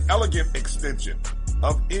 An elegant extension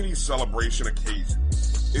of any celebration occasion.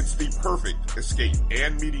 It's the perfect escape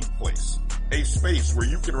and meeting place. A space where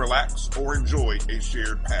you can relax or enjoy a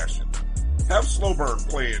shared passion. Have Slow Burn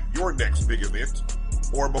plan your next big event,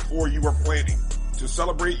 or before you are planning to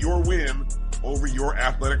celebrate your win over your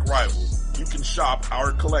athletic rival, you can shop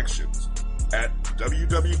our collections at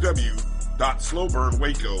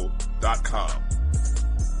www.slowburnwaco.com.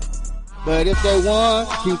 But if they want,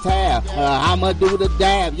 keep tab. I'ma do the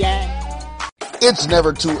dab, yeah. It's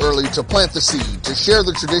never too early to plant the seed, to share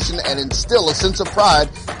the tradition, and instill a sense of pride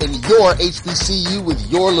in your HBCU with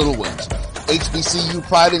your little ones. HBCU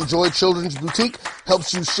Pride and Joy Children's Boutique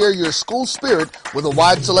helps you share your school spirit with a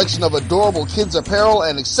wide selection of adorable kids apparel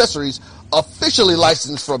and accessories officially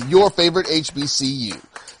licensed from your favorite HBCU.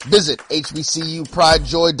 Visit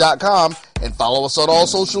HBCUPrideJoy.com and follow us on all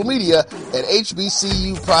social media at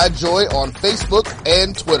HBCU Pride Joy on Facebook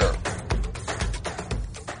and Twitter.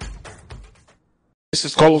 This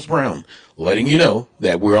is Carlos Brown, letting you know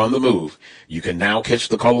that we're on the move. You can now catch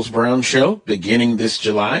the Carlos Brown Show beginning this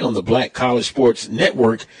July on the Black College Sports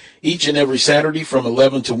Network each and every Saturday from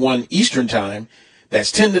 11 to 1 Eastern Time. That's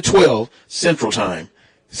 10 to 12 Central Time.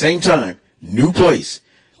 Same time, new place.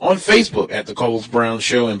 On Facebook at the Carlos Brown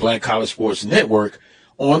Show and Black College Sports Network.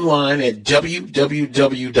 Online at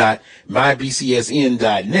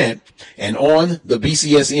www.mybcsn.net and on the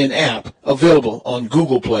BCSN app available on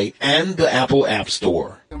Google Play and the Apple App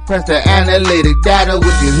Store. Press the analytic data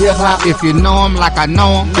with your hip hop. If you know them like I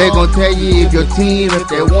know them, they gon' tell you if your team, if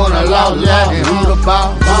they want a law, and who the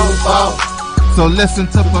ball. So listen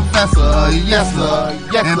to Professor, yes sir,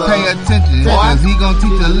 and pay attention, cause he gon'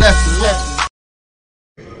 teach a lesson.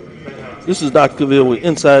 This is Dr. Cavill with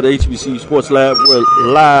Inside HBCU Sports Lab. We're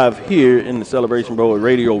live here in the Celebration Bowl at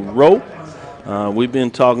Radio Row. We've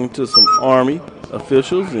been talking to some Army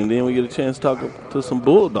officials, and then we get a chance to talk to some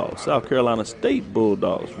Bulldogs, South Carolina State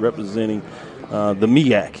Bulldogs, representing the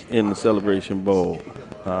MEAC in the Celebration Bowl.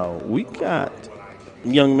 We got a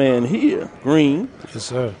young man here, Green. Yes,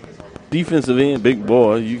 sir. Defensive end, big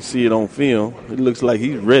boy. You can see it on film. It looks like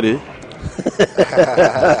he's ready.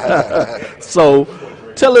 So,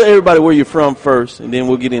 tell everybody where you're from first, and then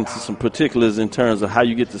we'll get into some particulars in terms of how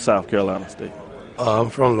you get to South Carolina State. I'm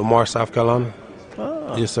from Lamar, South Carolina.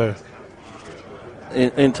 Ah. Yes, sir.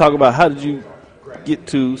 And talk about how did you get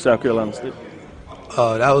to South Carolina State?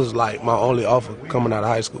 That was like my only offer coming out of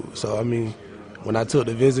high school. So, I mean, when I took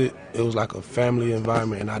the visit, it was like a family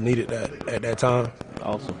environment, and I needed that at that time.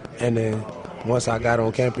 Awesome. And then once I got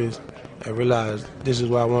on campus and realized this is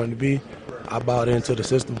where I wanted to be, I bought into the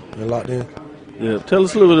system and locked in. Yeah, tell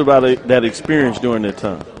us a little bit about that experience during that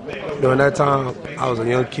time. During that time, I was a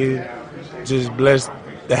young kid, just blessed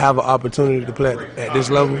to have an opportunity to play at this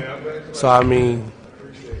level. So, I mean,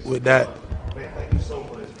 with that,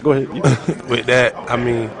 go ahead. With that, I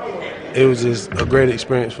mean, it was just a great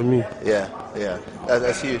experience for me. Yeah.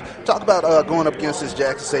 That's huge. Talk about going up against this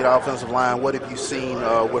Jackson State offensive line. What have you seen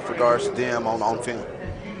with regards to them on film?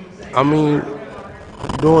 I mean,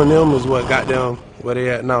 doing them is what got them where they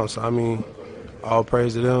at now. So, I mean, all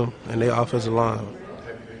praise to them and their offensive line.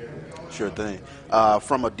 Sure thing.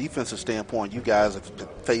 From a defensive standpoint, you guys have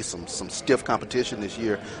faced some stiff competition this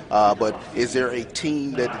year. But is there a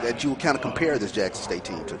team that you would kind of compare this Jackson State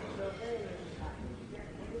team to?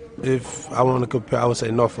 If I want to compare, I would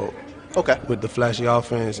say Norfolk. Okay. With the flashy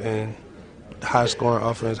offense and high-scoring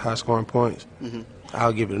offense, high-scoring points,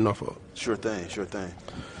 I'll give it to Norfolk. Sure thing.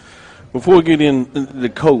 Before we get in the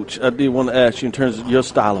coach, I did want to ask you in terms of your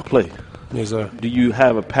style of play. Yes, sir. Do you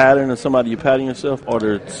have a pattern of somebody you patting yourself, or are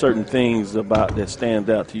there certain things about that stand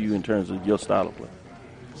out to you in terms of your style of play?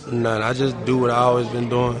 None. I just do what I always been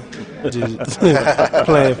doing. Just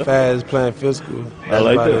playing fast, playing physical. I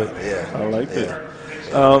like that. Yeah. I like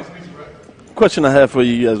that. Question I have for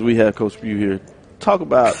you as we have Coach Pugh here. Talk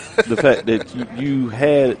about the fact that you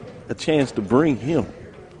had a chance to bring him,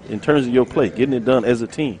 in terms of your play, getting it done as a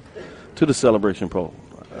team, to the Celebration Bowl.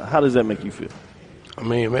 How does that make you feel? I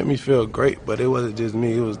mean, it made me feel great, but it wasn't just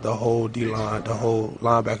me. It was the whole D-line, the whole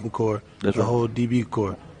linebacking core, whole DB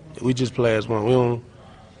core. We just play as one. We don't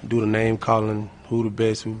do the name calling, who the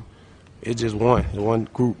best, who. It's just one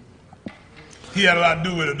group. He had a lot to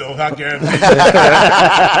do with it, though, I guarantee you. He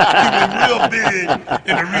was real big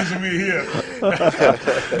in the reason we're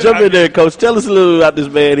here. Jump in there, Coach. Tell us a little about this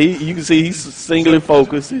man. You can see he's singularly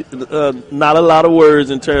focused. Not a lot of words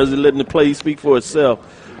in terms of letting the play speak for itself.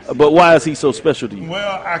 But why is he so special to you?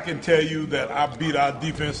 Well, I can tell you that I beat our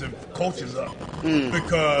defensive coaches up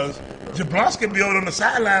because Jablonski be on the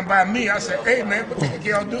sideline by me. I said, "Hey, man, what the heck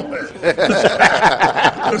y'all doing?" I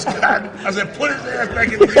said, "Put his ass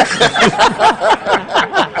back in the game."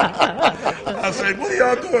 I said, "What are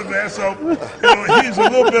y'all doing, man?" So, he's a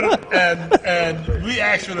little bit of, and we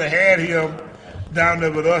actually had him down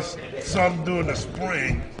there with us some during the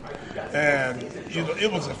spring. And,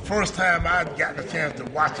 it was the first time I'd gotten a chance to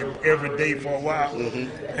watch him every day for a while.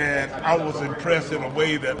 And I was impressed in a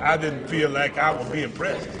way that I didn't feel like I would be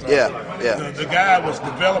impressed. So, the guy was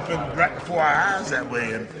developing right before our eyes that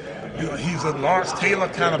way. And, he's a Lawrence Taylor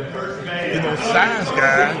kind of, size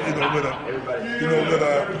guy, with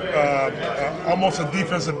almost a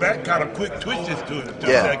defensive back kind of quick twitches to it,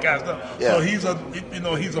 that kind of stuff. So he's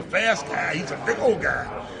a fast guy. He's a big old guy.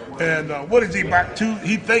 And what is he, about two?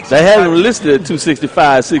 He thinks they have him listed at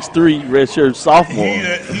 265, 6'3", redshirt sophomore.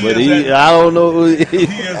 But I don't know.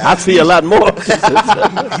 I see a lot more.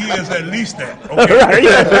 He is at least that. Okay?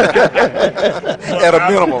 At a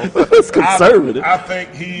minimum. It's conservative. I think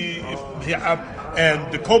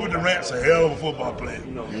and Jacoby Durant's a hell of a football player.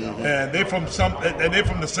 And they're from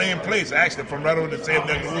the same place, actually, from right over the same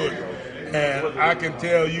neck of the woods. And I can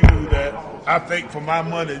tell you that I think for my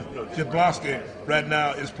money, Jablonski right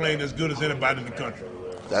now is playing as good as anybody in the country.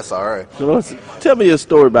 That's all right. So tell me a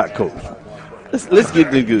story about Coach. Let's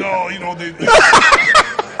get this good. No,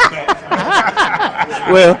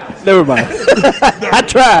 well, never mind. I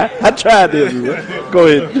tried this. Go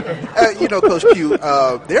ahead. Coach Pugh,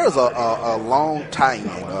 there's a long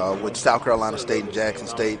tie-in with South Carolina State and Jackson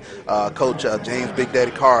State. Coach James Big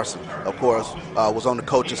Daddy Carson, of course, was on the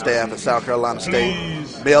coaching staff at South Carolina State.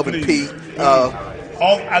 Melvin Pete.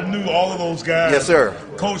 I knew all of those guys. Yes, sir.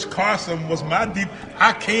 Coach Carson was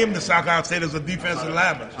I came to South Carolina State as a defensive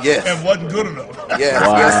lineman. Yes. And wasn't good enough. Yes,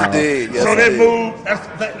 yes, it did. Yes, so they moved,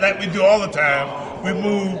 like we do all the time. We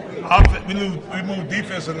moved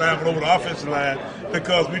defensive linemen over the offensive line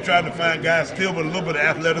because we tried to find guys still with a little bit of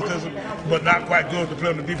athleticism, but not quite good to play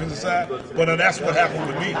on the defensive side. But that's what happened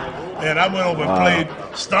with me. And I went over and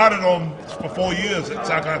started on for 4 years at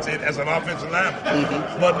South Carolina State as an offensive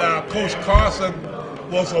lineman. But Coach Carson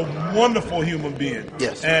was a wonderful human being.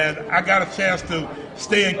 Yes. And I got a chance to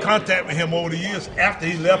stay in contact with him over the years after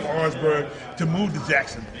he left Orangeburg to move to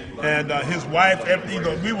Jackson. And his wife,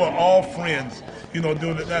 we were all friends,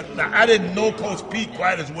 doing that. Now, I didn't know Coach Pete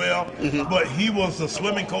quite as well, but he was a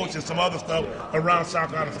swimming coach and some other stuff around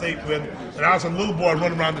South Carolina State and I was a little boy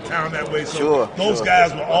running around the town that way. So those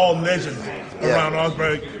guys were all legends around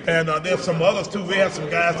Orangeburg. And there's some others, too. We had some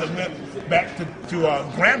guys that went back to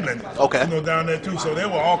Grambling, down there, too. So there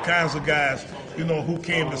were all kinds of guys, who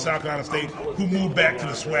came to South Carolina State, who moved back to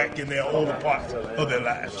the SWAC in their older parts of their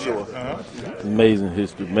lives. Amazing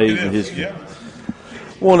history, history. Yeah.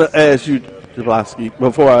 I want to ask you, Jablonski,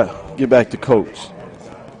 before I get back to Coach,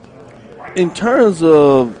 in terms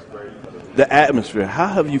of the atmosphere, how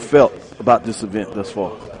have you felt about this event thus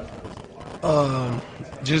far?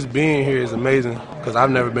 Just being here is amazing because I've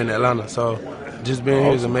never been to Atlanta, so just being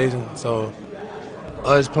here is amazing. So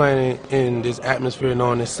us playing in this atmosphere,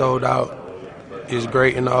 knowing it's sold out, is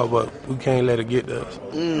great and all, but we can't let it get to us.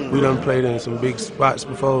 We done played in some big spots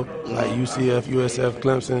before, like UCF, USF,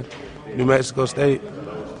 Clemson, New Mexico State.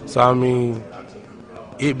 So, I mean,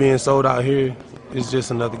 it being sold out here is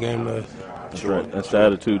just another game to us. That's right. That's the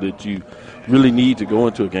attitude that you really need to go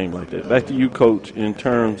into a game like that. Back to you, Coach, in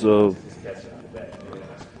terms of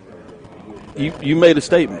you made a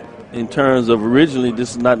statement in terms of originally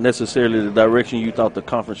this is not necessarily the direction you thought the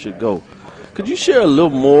conference should go. Could you share a little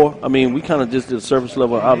more? I mean, we kind of just did the surface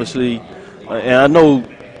level, obviously, and I know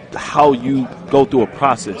how you go through a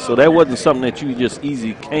process. So that wasn't something that you just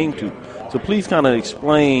easily came to. So please kind of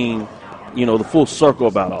explain the full circle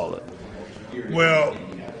about all that? Well,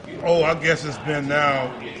 I guess it's been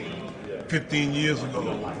now 15 years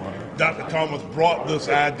ago. Dr. Thomas brought this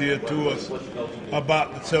idea to us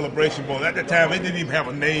about the Celebration Bowl. At the time, it didn't even have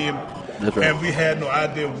a name, and we had no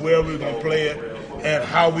idea where we were going to play it and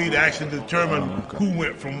how we'd actually determine who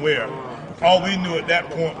went from where. All we knew at that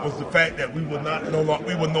point was the fact that we would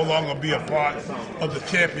no longer be a part of the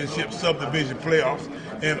championship subdivision playoffs,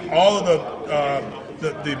 and all of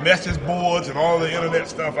the message boards and all the internet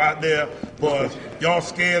stuff out there was y'all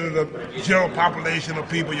scared of the general population of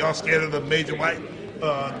people, y'all scared of the major white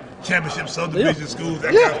championship subdivision schools,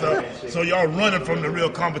 that kind of stuff. So y'all running from the real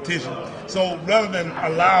competition. So rather than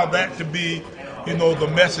allow that to be,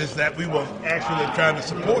 the message that we were actually trying to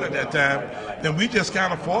support at that time, then we just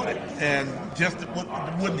kind of fought it and just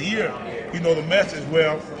wouldn't hear, the message.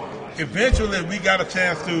 Well, eventually we got a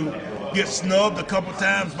chance to get snubbed a couple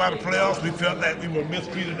times by the playoffs. We felt that we were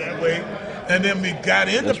mistreated that way. And then we got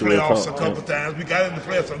in the playoffs a couple times. We got in the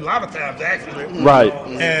playoffs a lot of times, actually. Right.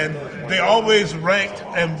 And they always ranked,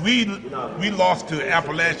 and we lost to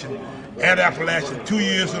Appalachian. At Appalachian 2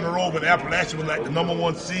 years in a row, but Appalachian was like the number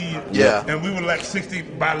 1 seed. Yeah. And we were like 60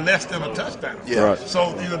 by less than a touchdown. Yeah. Right.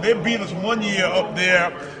 So, they beat us 1 year up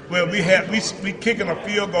there where we kicking a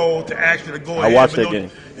field goal to actually go ahead. I watched that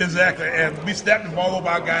game. Exactly. And we snapped the ball over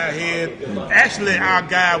our guy head. Actually, our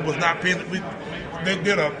guy was not paying. They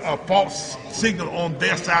did a false signal on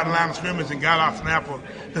their side of the line of scrimmage and got our snapper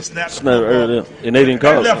to snap the ball. And they didn't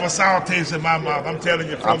call it. That left a sour taste in my mouth, I'm telling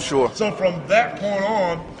you. I'm sure. So from that point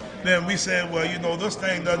on, then we said, well, this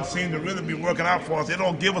thing doesn't seem to really be working out for us. They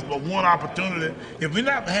don't give us but one opportunity. If we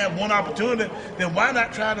not have one opportunity, then why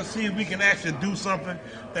not try to see if we can actually do something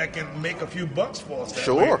that can make a few bucks for us?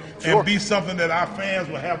 Sure. And be something that our fans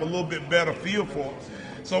will have a little bit better feel for.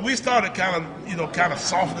 So we started kind of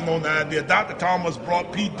softening on the idea. Dr. Thomas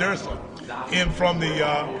brought Pete Dursa in from the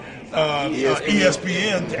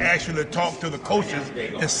ESPN to actually talk to the coaches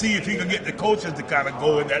and see if he could get the coaches to kind of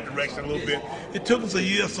go in that direction a little bit. It took us a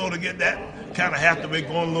year or so to get that kind of halfway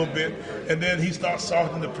going a little bit, and then he started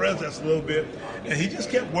softening the presence a little bit, and he just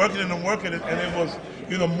kept working it, and it was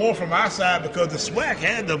more from our side because the SWAC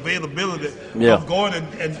had the availability of going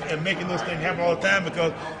and making this thing happen all the time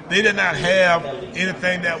because they did not have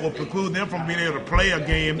anything that would preclude them from being able to play a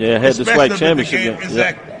game. Yeah, had the SWAC championship game.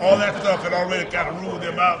 Exactly. All that stuff had already kind of ruled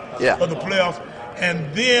them out of the playoffs.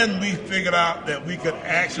 And then we figured out that we could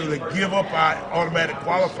actually give up our automatic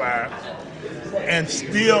qualifier and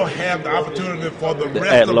still have the opportunity for the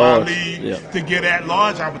rest of our league to get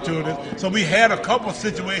at-large opportunities. So we had a couple of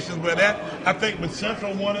situations where I think when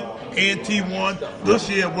Central won it, A&T won. This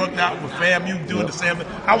year it worked out with FAMU doing the same thing.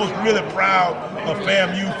 I was really proud of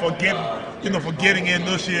FAMU for getting in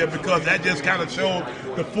this year because that just kind of showed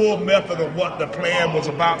the full method of what the plan was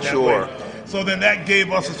about that way. So then that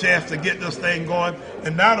gave us a chance to get this thing going.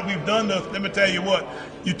 And now that we've done this, let me tell you what,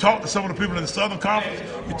 you talk to some of the people in the Southern Conference,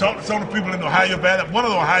 you talk to some of the people in the Ohio Valley. One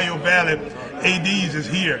of the Ohio Valley ADs is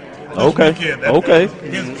here. Weekend.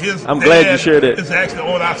 His I'm glad you shared it. It's actually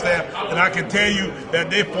on our staff, and I can tell you that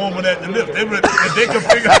they're foaming at the lips. If they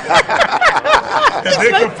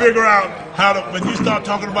can figure out how to, when you start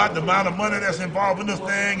talking about the amount of money that's involved in this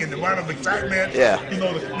thing and the amount of excitement,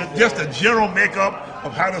 just the general makeup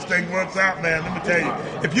of how this thing works out, man, let me tell you,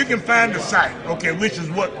 if you can find the site, which is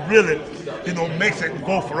what really, makes it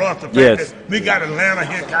go for us, the fact that we got Atlanta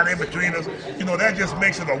here kind of in between us, that just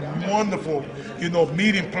makes it a wonderful,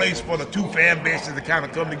 meeting place for the two fan bases to kind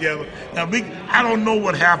of come together. Now, I don't know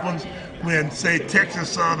what happens when, say, Texas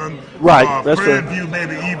Southern, Prairie View,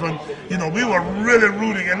 maybe even, we were really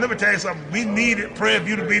rooting. And let me tell you something, we needed Prairie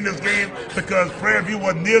View to be in this game because Prairie View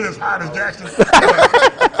wasn't nearly as hot as Jackson.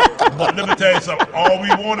 But let me tell you something, all we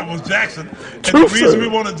wanted was Jackson. And the reason we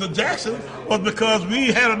wanted Jackson was because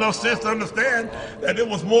we had enough sense to understand that it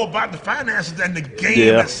was more about the finances than the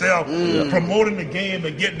game itself, promoting the game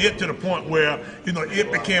and getting it to the point where,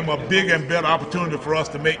 it became a bigger and better opportunity for us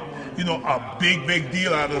to make, a big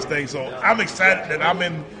deal out of this thing. So I'm excited that I'm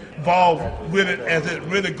involved with it as it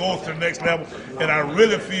really goes to the next level. And I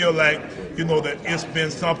really feel like, that it's been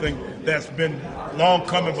something that's been long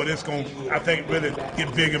coming, but it's going to, I think, really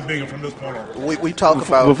get bigger and bigger from this point on. We talk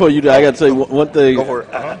about... Before you do, I got to say one thing. Go for it.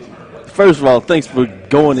 First of all, thanks for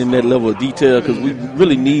going in that level of detail because we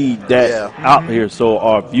really need that out here so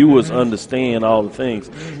our viewers understand all the things.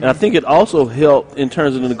 And I think it also helped in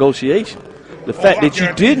terms of the negotiation. The fact that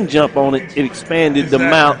you didn't jump on it, it expanded the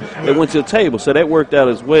amount that went to the table. So that worked out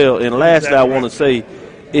as well. And lastly, I want to say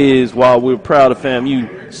is while we're proud of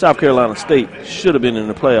FAMU, South Carolina State should have been in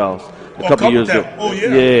the playoffs a couple years ago. Oh,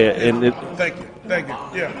 yeah. And Thank you. Thank you.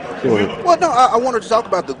 Yeah. Well, no, I wanted to talk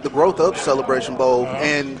about the growth of Celebration Bowl.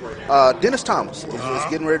 And Dennis Thomas is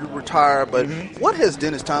getting ready to retire. But what has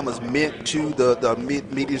Dennis Thomas meant to the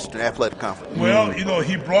Mid-Eastern Athletic Conference? Well,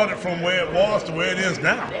 he brought it from where it was to where it is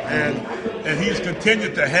now. And he's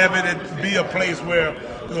continued to have it and be a place where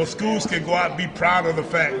schools can go out and be proud of the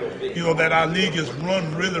fact, that our league is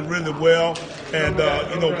run really, really well. And,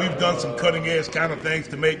 we've done some cutting edge kind of things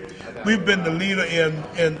to make. We've been the leader in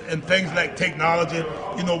things like technology.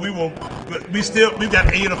 We've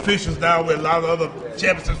got 8 officials now where a lot of other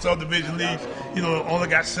championship subdivision leagues, only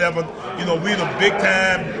got 7. We're the big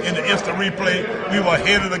time in the instant replay. We were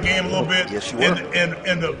ahead of the game a little bit. Yes, you were.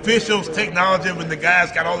 And the officials, technology, when the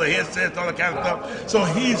guys got all the headsets, all that kind of stuff. So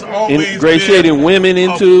he's always ingratiating women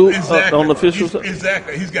into on the officials.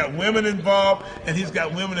 Exactly. He's got women involved, and he's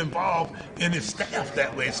got women involved in his staff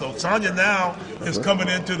that way. So Sonia now is coming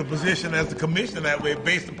into the position as the commissioner that way,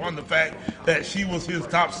 based upon the fact that she was his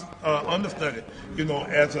top understudy,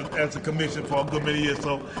 as a commissioner for a good many years.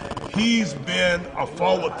 So he's been a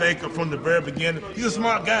forward thinker from the very beginning. He's a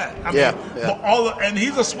smart guy. And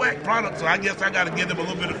he's a SWAC product, so I guess I got to give him a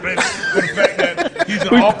little bit of credit for the fact that he's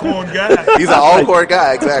an Alcorn guy. He's an Alcorn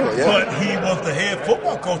guy, exactly. Yeah. But he was the head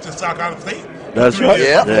football coach at South Carolina State. That's right.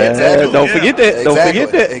 Yeah, exactly. Don't forget that. Don't forget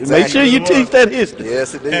that. Exactly. Make sure you teach that history.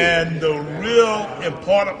 Yes, it is. And the real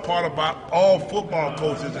important part about all football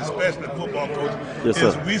coaches, especially football coaches,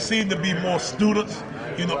 is we seem to be more students,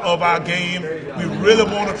 of our game. We really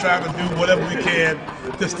want to try to do whatever we can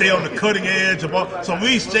to stay on the cutting edge of all. So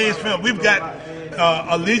we exchange film. We've got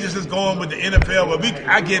allegiances going with the NFL, where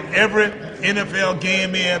I get every NFL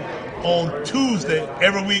game in on Tuesday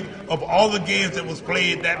every week of all the games that was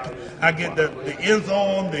played. That I get the end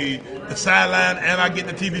zone, the sideline, and I get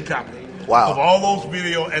the TV copy. Wow. Of all those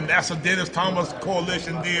videos, and that's a Dennis Thomas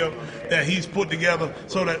coalition deal that he's put together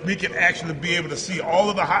so that we can actually be able to see all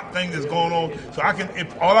of the hot things that's going on. So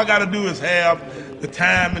all I got to do is have the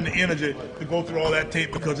time and the energy to go through all that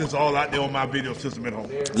tape, because it's all out there on my video system at home.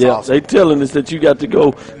 They telling us that you got to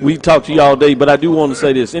go. We talked to you all day, but I do want to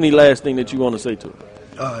say this. Any last thing that you want to say to it?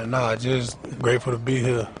 Just grateful to be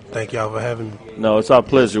here. Thank y'all for having me. No, it's our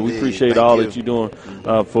pleasure. We appreciate all that you're doing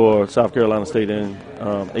for South Carolina State and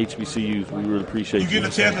HBCUs. We really appreciate you. You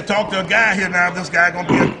get a chance to talk to a guy here now. This guy going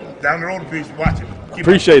to be down the road a piece. Watch it.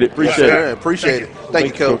 Appreciate it. Appreciate it. Thank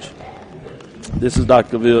you, Coach. This is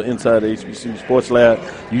Dr. Cavill inside the HBCU Sports Lab.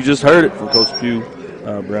 You just heard it from Coach Pugh,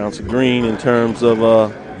 Brownson Green, in terms of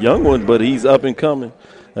young one, but he's up and coming.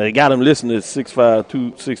 They got him listening at 6'5",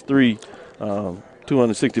 263.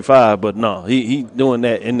 265, but no, he doing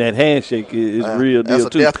that, and that handshake is real deal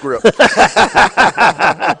too. That's a death grip.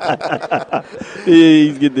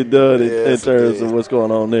 He's getting it done in terms of what's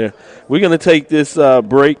going on there. We're going to take this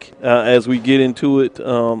break as we get into it,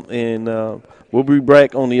 and we'll be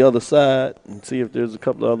back on the other side and see if there's a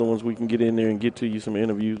couple of other ones we can get in there and get to you some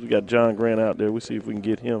interviews. We got John Grant out there. We'll see if we can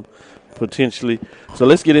get him potentially. So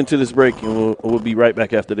let's get into this break, and we'll be right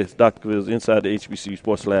back after this. Dr. Cavill's inside the HBCU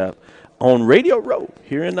Sports Lab on Radio Row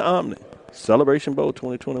here in the Omni. Celebration Bowl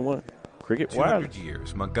 2021. Cricket Wireless. 200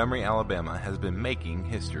 years, Montgomery, Alabama has been making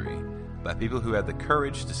history by people who had the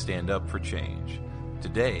courage to stand up for change.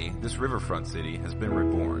 Today, this riverfront city has been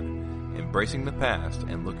reborn, embracing the past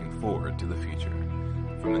and looking forward to the future.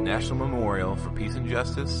 From the National Memorial for Peace and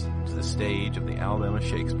Justice to the stage of the Alabama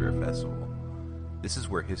Shakespeare Festival, this is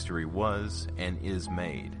where history was and is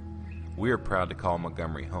made. We are proud to call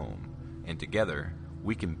Montgomery home, and together,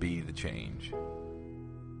 we can be the change.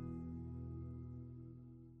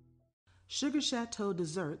 Sugar Chateau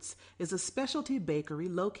Desserts is a specialty bakery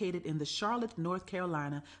located in the Charlotte, North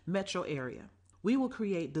Carolina metro area. We will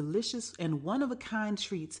create delicious and one-of-a-kind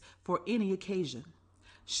treats for any occasion.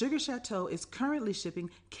 Sugar Chateau is currently shipping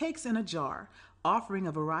cakes in a jar, offering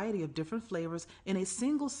a variety of different flavors in a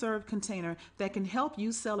single-serve container that can help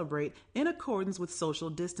you celebrate in accordance with social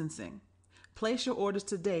distancing. Place your orders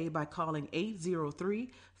today by calling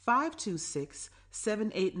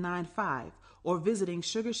 803-526-7895 or visiting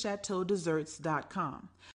sugarchateaudesserts.com.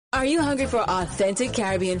 Are you hungry for authentic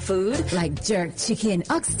Caribbean food? Like jerk chicken,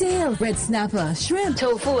 oxtail, red snapper, shrimp,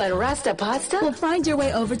 tofu, and rasta pasta? Well, find your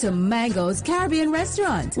way over to Mango's Caribbean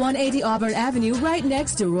Restaurant, 180 Auburn Avenue, right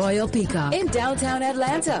next to Royal Peacock in downtown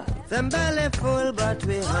Atlanta. Them belly full, but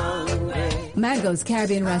we hungry. Mango's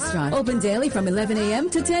Caribbean Restaurant, open daily from 11 a.m.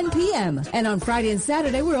 to 10 p.m. And on Friday and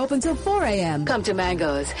Saturday, we're open till 4 a.m. Come to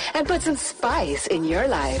Mango's and put some spice in your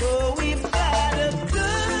life. So we've got a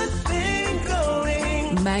good thing going.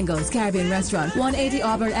 Mango's Caribbean Restaurant, 180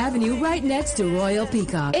 Auburn Avenue, right next to Royal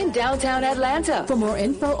Peacock in downtown Atlanta. For more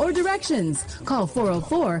info or directions, call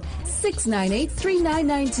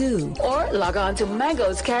 404-698-3992 or log on to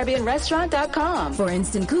mangoscaribbeanrestaurant.com. For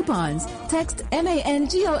instant coupons, text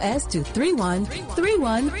MANGOS to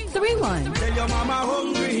 313131. Tell your mama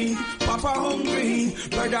hungry, papa hungry,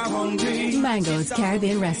 brother hungry. Mango's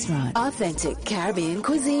Caribbean Restaurant, authentic Caribbean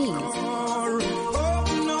cuisines.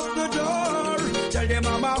 Open up the door, tell your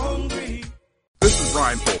mama hungry. This is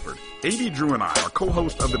Brian Fulford. AD Drew and I are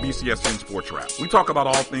co-hosts of the BCSN Sports Wrap. We talk about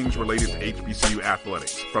all things related to HBCU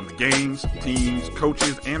athletics. From the games, teams,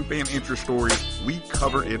 coaches, and fan interest stories, we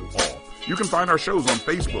cover it all. You can find our shows on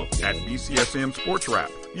Facebook at BCSN Sports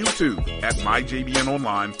Wrap, YouTube at MyJBN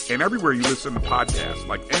Online, and everywhere you listen to podcasts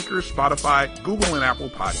like Anchor, Spotify, Google, and Apple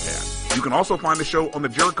Podcasts. You can also find the show on the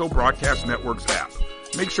Jericho Broadcast Network's app.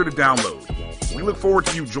 Make sure to download. We look forward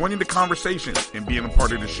to you joining the conversation and being a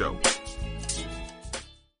part of the show.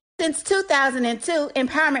 Since 2002,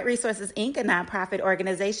 Empowerment Resources, Inc., a nonprofit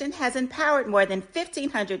organization, has empowered more than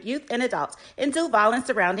 1,500 youth and adults in Duval and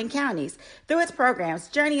surrounding counties through its programs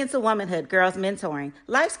Journey into Womanhood, Girls Mentoring,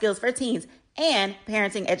 Life Skills for Teens, and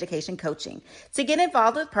Parenting Education Coaching. To get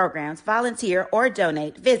involved with programs, volunteer, or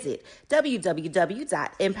donate, visit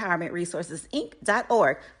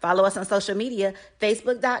www.empowermentresourcesinc.org. Follow us on social media,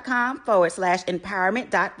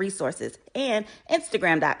 facebook.com/empowerment.resources and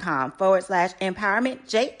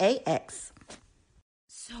instagram.com/empowermentjax.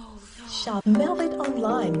 Shop Velvet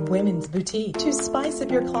Online Women's Boutique to spice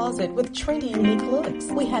up your closet with trendy, unique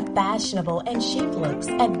looks. We have fashionable and chic looks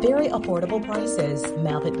at very affordable prices.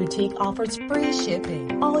 Velvet Boutique offers free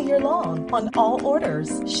shipping all year long on all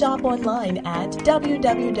orders. Shop online at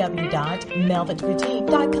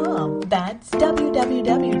www.melvetboutique.com. That's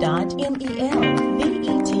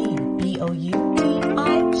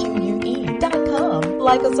www.melvetboutique.com.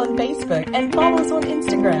 Like us on Facebook and follow us on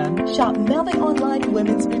Instagram. Shop Velvet Online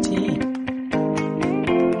Women's Boutique.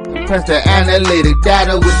 Test the analytic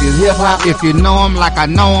data with your hip hop. If you know them like I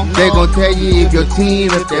know them, they gon' tell you if your team,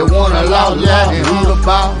 if they wanna law, and who the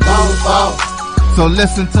ball. So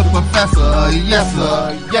listen to Professor, yes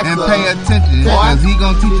sir, and pay attention, cause he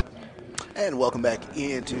gon' teach. And welcome back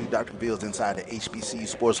into Dr. Bill's Inside the HBCU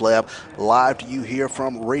Sports Lab. Live to you here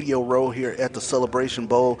from Radio Row here at the Celebration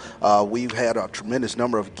Bowl. We've had a tremendous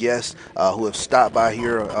number of guests who have stopped by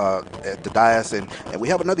here at the dais. And we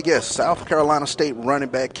have another guest, South Carolina State running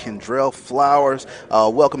back Kendrell Flowers.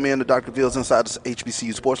 Welcome in to Dr. Bill's Inside the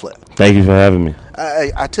HBCU Sports Lab. Thank you for having me.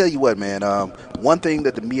 I tell you what, man. One thing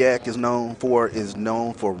that the MEAC is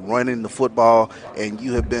known for running the football. And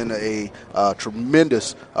you have been a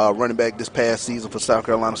tremendous running back this past season for South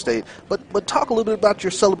Carolina State, but talk a little bit about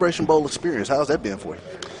your Celebration Bowl experience. How's that been for you?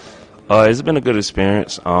 It's been a good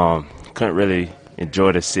experience. Couldn't really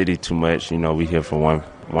enjoy the city too much. You know, we here for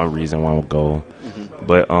one reason, one goal. Mm-hmm.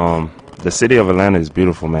 But the city of Atlanta is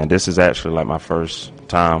beautiful, man. This is actually like my first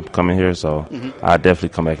time coming here, so I'll definitely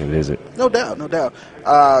come back and visit. No doubt.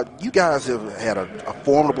 You guys have had a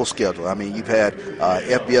formidable schedule. I mean, you've had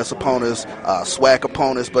FBS opponents, SWAC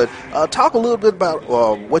opponents, but talk a little bit about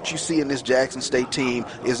what you see in this Jackson State team.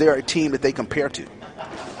 Is there a team that they compare to?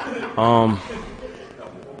 I'll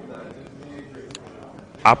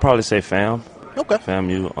probably say FAM. Okay.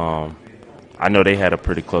 FAMU. I know they had a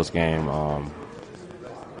pretty close game.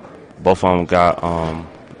 Both of them got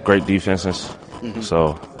great defenses,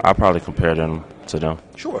 so I'll probably compare them to them.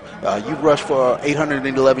 Sure. You rushed for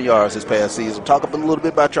 811 yards this past season. Talk a little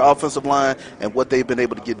bit about your offensive line and what they've been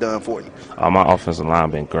able to get done for you. My offensive line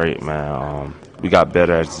been great, man. We got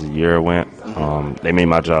better as the year went. They made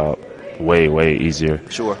my job way, way easier.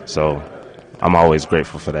 Sure. So I'm always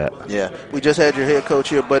grateful for that. Yeah. We just had your head coach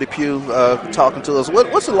here, Buddy Pugh, talking to us.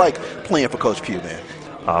 What's it like playing for Coach Pugh, man?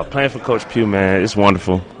 Playing for Coach Pugh, man, it's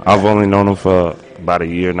wonderful. I've only known him for about a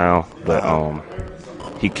year now, but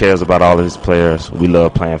he cares about all of his players. We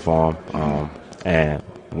love playing for him. And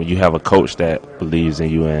when you have a coach that believes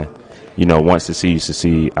in you and, wants to see you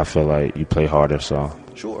succeed, I feel like you play harder. So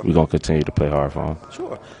sure, we're going to continue to play hard for him.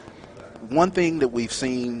 Sure. One thing that we've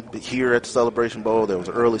seen here at the Celebration Bowl, there was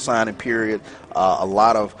an early signing period. A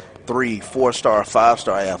lot of 3, 4-star,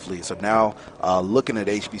 5-star athletes are now looking at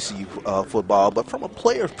HBCU football. But from a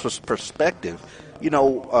player's perspective,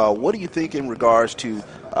 what do you think in regards to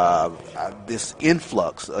this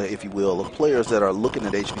influx, if you will, of players that are looking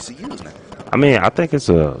at HBCUs now? I mean, I think it's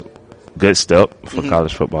a good step for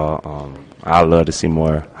college football. I love to see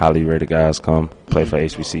more highly rated guys come play for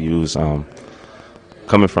HBCUs.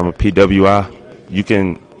 Coming from a PWI, you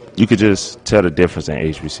could just tell the difference in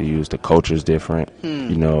HBCUs. The culture is different.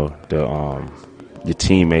 Your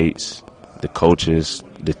teammates, the coaches,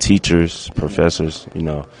 the teachers, professors,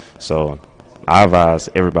 So I advise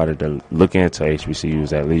everybody to look into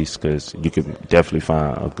HBCUs at least, because you can definitely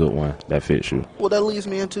find a good one that fits you. Well, that leads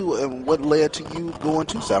me into what led to you going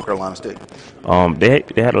to South Carolina State.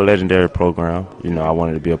 They had a legendary program. I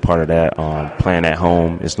wanted to be a part of that. Playing at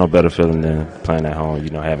home, it's no better feeling than playing at home.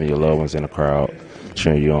 Having your loved ones in the crowd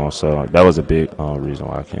cheering you on. So that was a big reason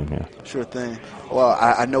why I came here. Sure thing. Well,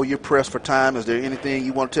 I know you're pressed for time. Is there anything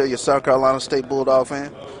you want to tell your South Carolina State Bulldog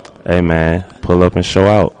fan? Hey, man, pull up and show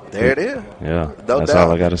out. There it is. Yeah, no that's doubt.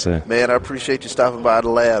 all I got to say. Man, I appreciate you stopping by the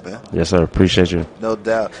lab, man. Yes, sir. Appreciate you. No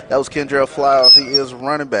doubt. That was Kendrell Flowers. He is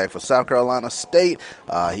running back for South Carolina State.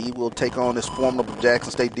 He will take on this formidable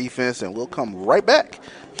Jackson State defense, and we'll come right back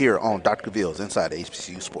here on Dr. Cavill's Inside the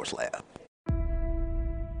HBCU Sports Lab.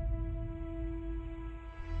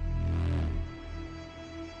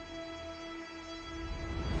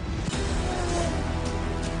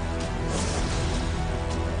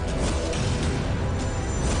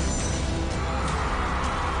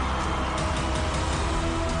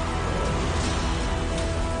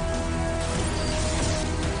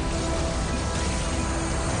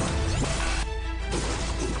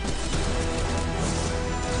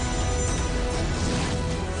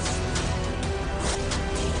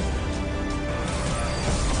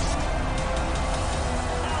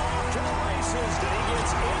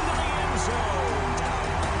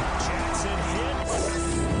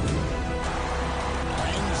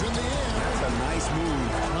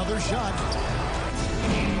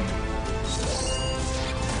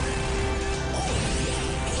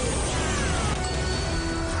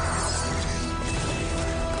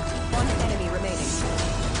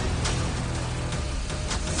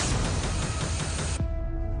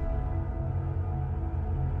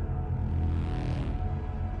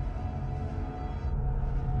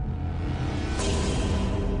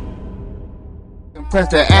 Press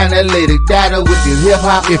the analytic data with your hip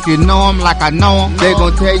hop. If you know them like I know them, they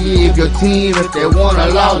gon' tell you if your team, if they wanna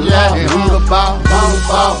lose, and who the ball.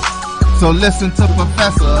 So listen to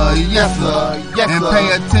Professor, yes sir, and pay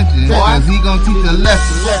attention, cause he gon' teach a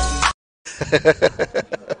lesson.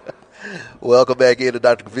 Welcome back into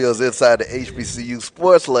Dr. Cavill's Inside the HBCU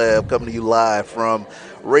Sports Lab, coming to you live from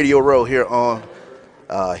Radio Row here on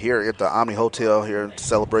here at the Omni Hotel here at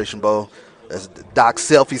Celebration Bowl. As Doc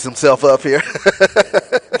selfies himself up here.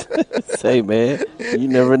 Say, man, you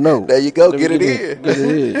never know. There you go. Get it in. Get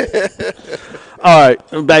it in. All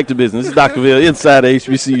right, back to business. It's Dr. Cavill, inside the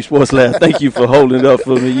HBCU Sports Lab. Thank you for holding it up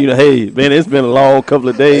for me. Hey, man, it's been a long couple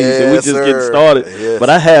of days, and we just getting started. Yes. But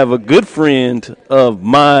I have a good friend of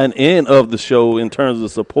mine and of the show in terms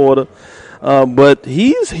of supporter. But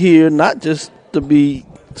he's here not just to be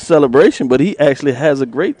celebration, but he actually has a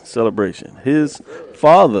great celebration. His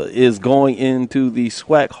father is going into the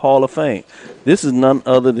SWAC Hall of Fame. This is none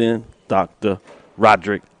other than Dr.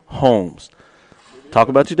 Roderick Holmes. Talk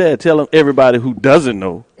about your dad. Tell everybody who doesn't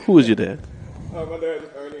know, who is your dad? My dad is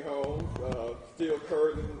Ernie Holmes, Steel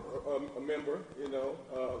Curtin, a member,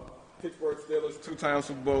 Pittsburgh Steelers, 2-time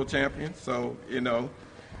Super Bowl champion. So,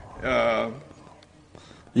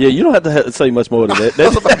 yeah, you don't have to say much more than that.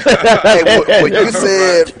 Hey, when you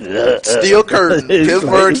said Steel Curtain,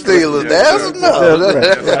 Pittsburgh Steelers, that's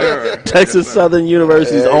enough. Texas Southern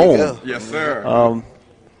University's own. Yes, sir.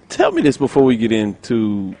 Tell me this before we get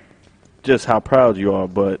into just how proud you are,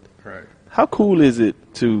 but how cool is it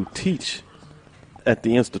to teach at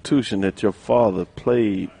the institution that your father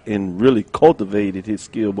played and really cultivated his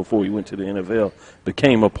skill before he went to the NFL,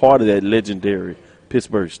 became a part of that legendary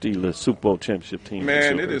Pittsburgh Steelers Super Bowl championship team?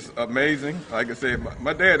 Man, it is amazing. Like I said,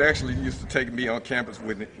 my dad actually used to take me on campus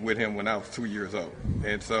with him when I was 2 years old.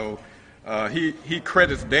 And so he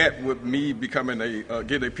credits that with me becoming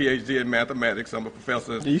getting a PhD in mathematics. I'm a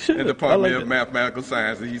professor in the Department of Mathematical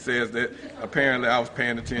Science. And he says that apparently I was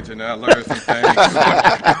paying attention and I learned some things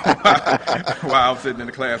while I was sitting in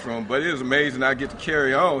the classroom. But it is amazing I get to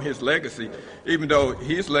carry on his legacy. Even though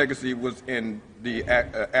his legacy was in the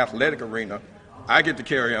athletic arena, I get to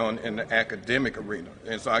carry on in the academic arena,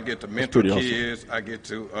 and so I get to mentor kids. Awesome. I get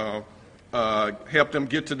to help them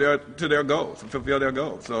get to their goals, and fulfill their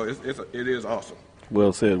goals. So it is awesome.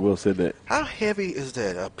 Well said. Well said. That. How heavy is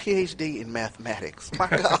that? A PhD in mathematics? My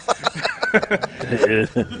God.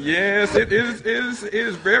 Yes, it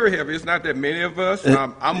is very heavy. It's not that many of us.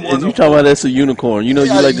 I'm one. As you talking about, that's a unicorn. You know,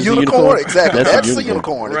 you like to see unicorn. Exactly. That's a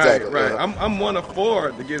unicorn. Right. Exactly. Right. I'm one of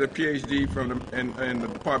 4 to get a PhD in the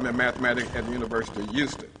Department of Mathematics at the University of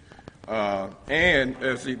Houston. And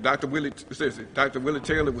Dr. Willie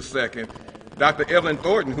Taylor was second. Dr. Evelyn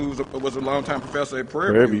Thornton, who was a longtime professor at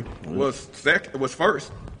Prairie View, was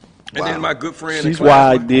first. And then my good friend. She's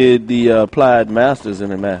why I did the applied masters in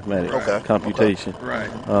the mathematics computation. Right.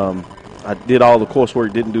 I did all the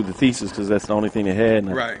coursework, didn't do the thesis because that's the only thing they had.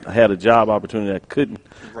 And Right. I had a job opportunity I couldn't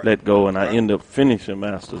let go, and I ended up finishing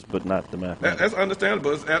masters, but not the mathematics. That's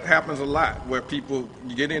understandable. That happens a lot where people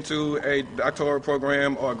get into a doctoral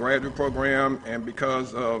program or a graduate program, and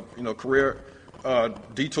because of career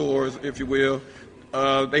detours, if you will,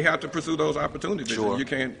 they have to pursue those opportunities. Sure. You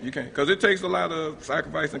can't because it takes a lot of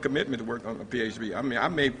sacrifice and commitment to work on a PhD. I mean, I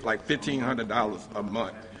made like $1,500 a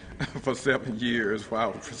month for 7 years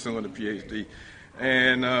while I was pursuing a PhD.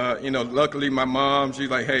 And, luckily my mom,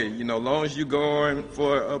 she's like, hey, as long as you're going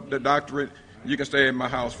for the doctorate, you can stay at my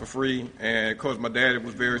house for free. And, of course, my daddy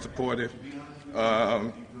was very supportive.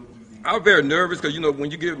 I was very nervous because,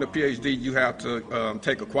 when you get a PhD, you have to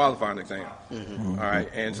take a qualifying exam. Mm-hmm. All right.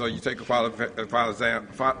 And so you take a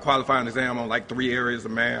qualifying exam on like 3 areas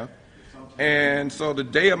of math. And so the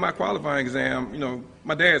day of my qualifying exam,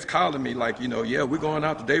 my dad's calling me like, yeah, we're going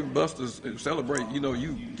out to Dave & Buster's and celebrate, you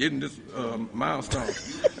getting this milestone.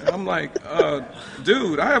 And I'm like,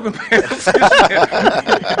 dude, I haven't passed yet.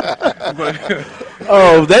 But,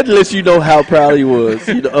 that lets you know how proud he was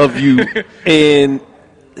of you and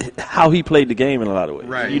how he played the game in a lot of ways.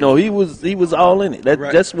 Right. He was all in it.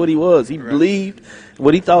 That's what he was. He believed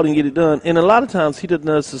what he thought and get it done. And a lot of times he doesn't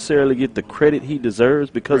necessarily get the credit he deserves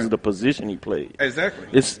because of the position he played. Exactly.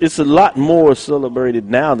 It's a lot more celebrated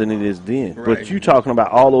now than it is then. Right. But you talking about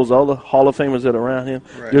all those other Hall of Famers that are around him,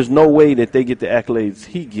 there's no way that they get the accolades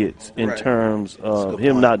he gets in terms of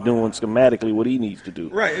him not doing schematically what he needs to do.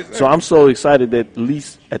 Right. Exactly. So I'm so excited that at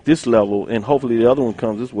least at this level, and hopefully the other one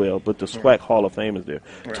comes as well, but the SWAC Hall of Fame is there.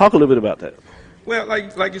 Right. Talk a little bit about that. Well,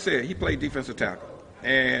 like you said, he played defensive tackle.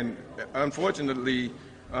 And unfortunately,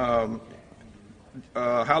 Hall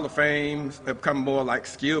of Fames have become more like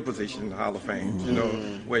skill position Hall of Fames,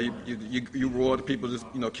 where you reward the people just,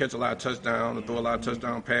 catch a lot of touchdowns and throw a lot of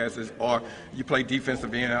touchdown passes, or you play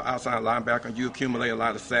defensive end, outside linebacker, and you accumulate a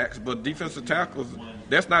lot of sacks. But defensive tackles,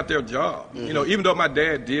 that's not their job. Even though my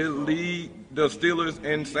dad did lead the Steelers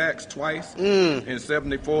in sacks twice in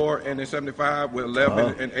 74 and in 75 with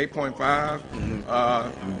 11 and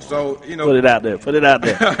 8.5. So, Put it out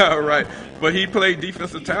there. Right. But he played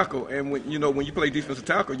defensive tackle. And when you play defensive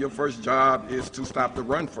tackle, your first job is to stop the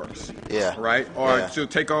run first. Yeah. Right? Or to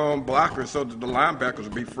take on blockers so that the linebackers will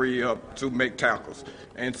be free up to make tackles.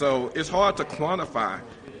 And so it's hard to quantify,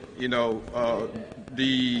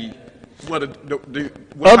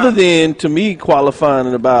 other than, to me,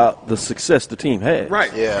 qualifying about the success the team had.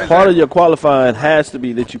 Right. Yeah. Part of your qualifying has to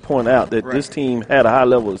be that you point out that this team had a high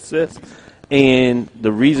level of success, and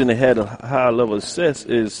the reason it had a high level of success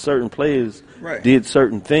is certain players did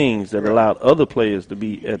certain things that allowed other players to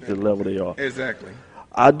be at the level they are. Exactly.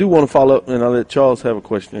 I do want to follow up, and I'll let Charles have a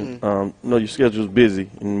question. Your schedule's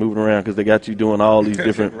busy and moving around because they got you doing all these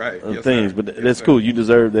different things, but that's cool. You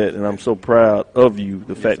deserve that, and I'm so proud of you,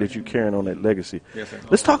 the fact that you're carrying on that legacy. Yes, sir.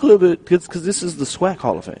 Let's talk a little bit, because this is the SWAC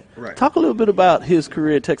Hall of Fame. Right. Talk a little bit about his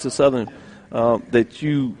career at Texas Southern that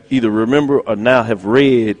you either remember or now have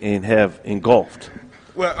read and have engulfed.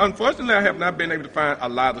 Well, unfortunately, I have not been able to find a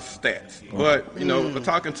lot of stats. But,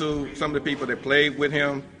 talking to some of the people that played with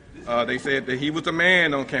him, they said that he was a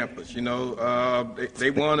man on campus. They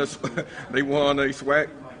won a SWAC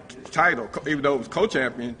title, even though it was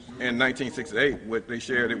co-champion in 1968. They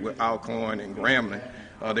shared it with Alcorn and Grambling.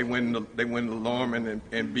 They went to Lorman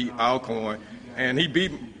and beat Alcorn, and they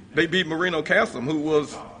beat Marino Castle, who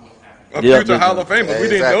was a future Hall of Famer. We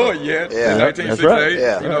didn't know it yet in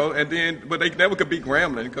 1968. But they never could beat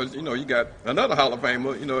Grambling because you got another Hall of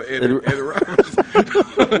Famer, Eddie Roberts.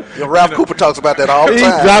 Ralph Cooper talks about that all the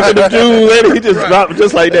time. He's dropping the jewel, he just dropped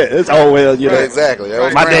just like that. It's exactly.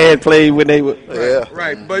 My dad played when they were.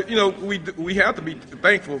 Right. But we have to be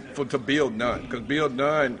thankful to Bill Nunn, because Bill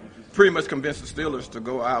Nunn pretty much convinced the Steelers to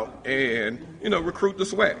go out and recruit the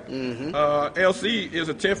SWAC. LC is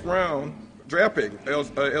a 10th round draft pick,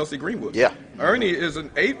 L.C. Greenwood. Yeah. Ernie is an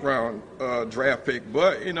 8th round draft pick,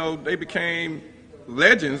 but they became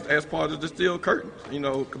legends as part of the Steel Curtains.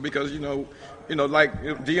 Because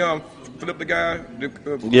like Dion Phillip, the guy.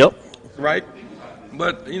 Yep. Right.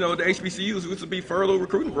 But the HBCUs used to be furlough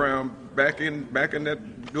recruiting ground back in that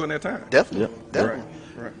during that time. Definitely. Definitely.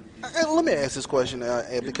 Right. And let me ask this question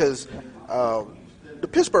because. The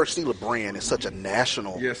Pittsburgh Steelers brand is such a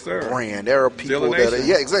national brand. There are people that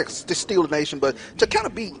exactly, the Steelers Nation, but to kind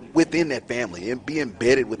of be within that family and be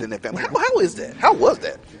embedded within that family, how is that? How was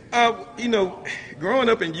that? Growing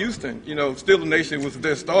up in Houston, Steeler Nation was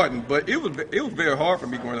there starting, but it was very hard for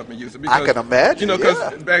me growing up in Houston. Because, I can imagine.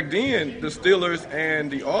 Because back then the Steelers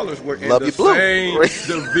and the Oilers were in Love the you blue. same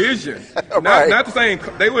division. Right. Not the same.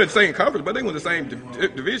 They were in the same conference, but they were in the same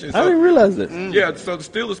division. So, I didn't realize that. Yeah, so the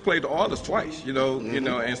Steelers played the Oilers twice.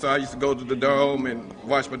 And so I used to go to the Dome and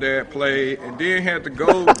watch my dad play, and then had to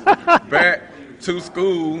go back to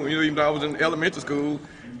school. Even though I was in elementary school.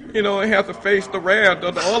 And have to face the wrath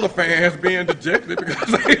of the other fans being dejected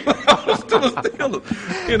because they lost to the Steelers.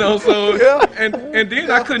 And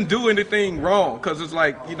then I couldn't do anything wrong because it's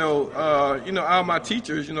like, all my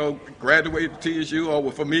teachers, graduated to TSU or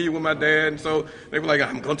were familiar with my dad, and so they were like,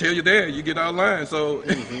 I'm gonna tell your dad, you get out of line. So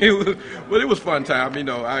it was fun time.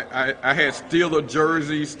 I had Steeler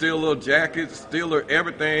jerseys, Steeler jackets, Steeler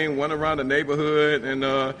everything, went around the neighborhood, and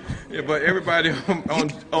but everybody on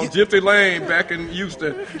Gypsy Lane back in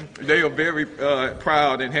Houston, they are very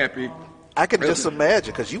proud and happy. I can just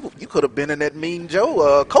imagine, because you could have been in that Mean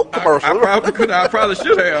Joe Coke commercial. I probably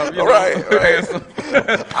should have. Right.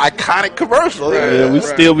 Iconic commercial. Right, yeah, we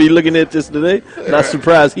still be looking at this today. Not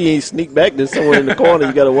surprised he ain't sneak back there somewhere in the corner.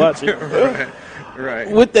 You got to watch it. Right.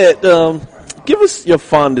 With that, give us your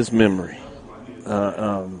fondest memory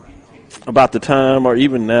about the time, or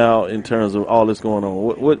even now, in terms of all that's going on.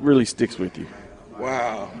 What really sticks with you?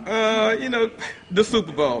 Wow. The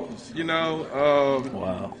Super Bowls.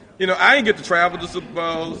 Wow. I didn't get to travel to Super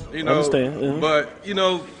Bowls, understand. Yeah. But,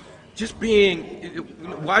 just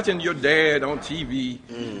watching your dad on TV,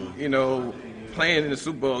 playing in the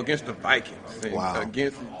Super Bowl against the Vikings. And wow.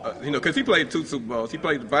 Against, because he played 2 Super Bowls. He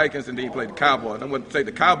played the Vikings and then he played the Cowboys. I want to say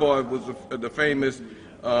the Cowboys was the famous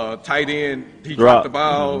tight end. He dropped the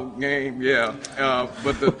ball game, yeah.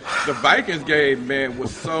 But the Vikings game, man,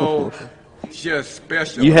 was so... just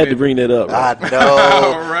special. You had to bring that up. Right? I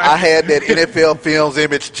know. Right. I had that NFL Films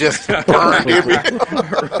image just burned in me.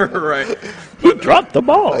 Right. He dropped the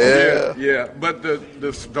ball. Yeah. But the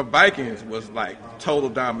Vikings was like total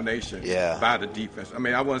domination by the defense. I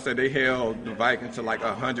mean, I want to say they held the Vikings to like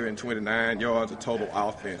 129 yards of total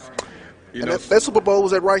offense. That Super Bowl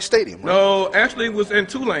was at Rice Stadium, right? No, actually it was in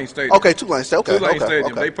Tulane Stadium. Okay, Tulane Stadium. Tulane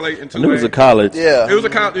Stadium. They played in Tulane. And it was a college. Yeah. It was a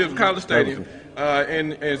college stadium.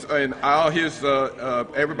 And all his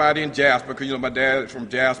everybody in Jasper, because my dad is from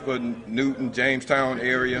Jasper, Newton, Jamestown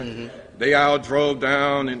area. Mm-hmm. They all drove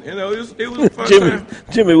down, and it was a fun time.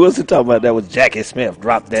 Jimmy Wilson talking about that was Jackie Smith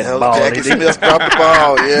dropped that ball. Jackie Smith dropped the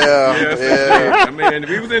ball. Yeah. Yes, I mean,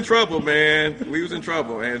 we was in trouble, man. We was in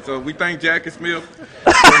trouble, and so we thank Jackie Smith.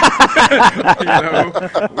 But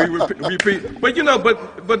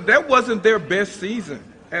that wasn't their best season.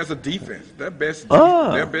 As a defense, their best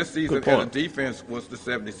season as a defense was the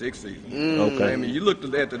 76 season. Okay. I mean, you looked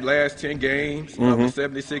at the last 10 games of the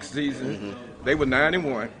 76 season, they were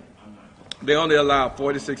 9-1. They only allowed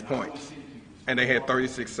 46 points, and they had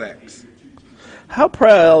 36 sacks. How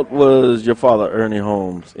proud was your father, Ernie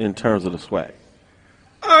Holmes, in terms of the SWAC?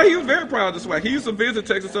 He was very proud of the SWAC. He used to visit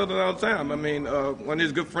Texas Southern all the time. I mean, one of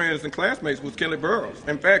his good friends and classmates was Kelly Burroughs.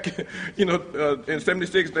 In fact, in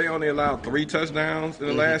 76, they only allowed 3 touchdowns in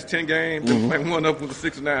the last 10 games. And one of them was a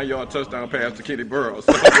 69-yard touchdown pass to Kelly Burroughs.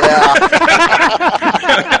 So.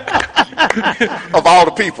 Of all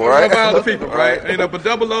the people, right? Of all the people, right? But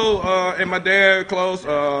Double O and my dad close,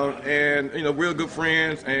 and real good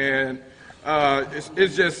friends, and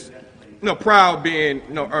it's just proud being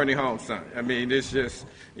Ernie Holmes' son. I mean, it's just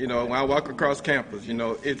when I walk across campus,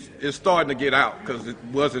 it's starting to get out because it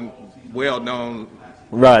wasn't well known.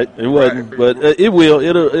 Right, it wasn't, but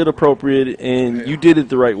it'll appropriate it, and you did it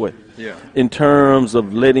the right way. Yeah. In terms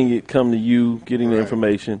of letting it come to you, getting the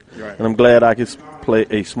information, and I'm glad I could play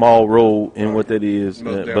a small role in what that is.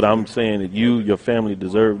 But I'm saying that your family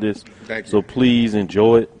deserve this. Thank you. So please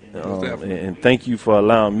enjoy it, and thank you for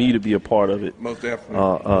allowing me to be a part of it. Most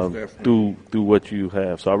definitely. Through what you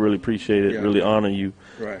have. So I really appreciate it. Yeah. Really honor you.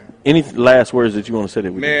 Right. Any last words that you want to say?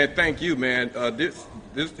 Man, thank you, man.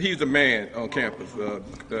 He's a man on campus,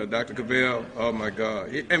 Dr. Cavell. Oh my God!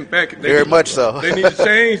 In fact, very much so. They need to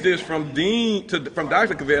change this from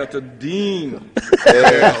Dr. Cavell to Dean.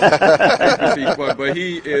 But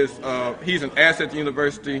he's an asset to the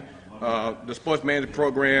university. The sports management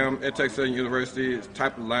program at Texas Southern University is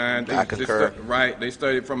top of the line. I concur. They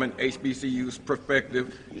studied from an HBCU's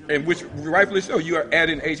perspective, and which rightfully so. You are at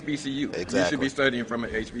an HBCU. Exactly. You should be studying from an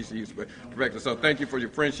HBCU's perspective. So thank you for your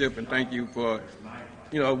friendship, and thank you for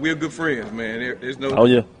we're good friends, man. There's no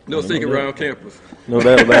no secret around campus. No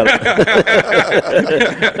doubt about it.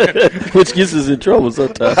 Which gets us in trouble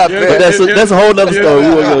sometimes. But that's a whole other story. We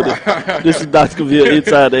won't go there. This is Dr. Cavill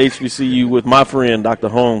inside the HBCU with my friend Dr.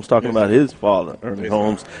 Holmes talking about his father, Ernie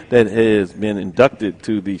Holmes, that has been inducted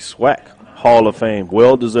to the SWAC Hall of Fame.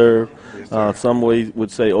 Well deserved. Some ways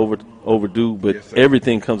would say overdue, but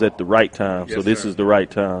everything comes at the right time. So this is the right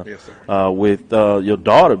time. With your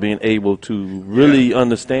daughter being able to really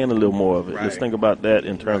understand a little more of it. Let's think about that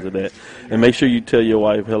in terms of that. And make sure you tell your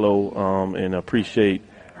wife hello and appreciate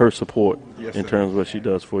her support in terms of what she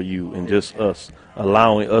does for you and just us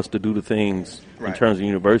allowing us to do the things in terms of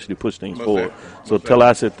university, push things forward. So tell her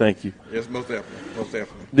I said thank you. Yes, most definitely. Most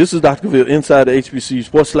definitely. This is Dr. Cavill inside the HBCU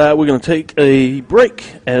Sports Lab. We're going to take a break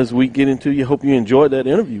as we get into you. Hope you enjoyed that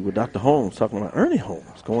interview with Dr. Holmes talking about Ernie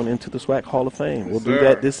Holmes going into the SWAC Hall of Fame. We'll do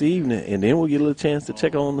that this evening, and then we'll get a little chance to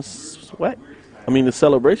check on the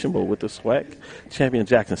Celebration Bowl with the SWAC champion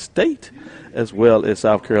Jackson State, as well as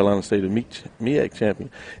South Carolina State, the MEAC champion.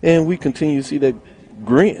 And we continue to see that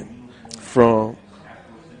grin from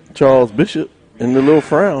Charles Bishop and the little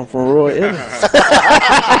frown from Roy Evans.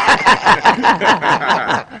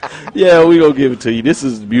 Yeah, we're going to give it to you. This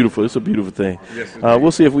is beautiful. It's a beautiful thing. Yes,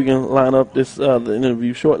 we'll see if we can line up this the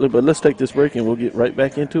interview shortly, but let's take this break and we'll get right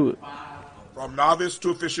back into it. From novice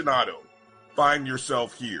to aficionado, find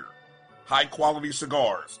yourself here. High-quality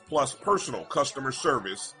cigars plus personal customer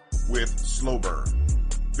service with Slow Burn.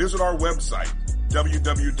 Visit our website,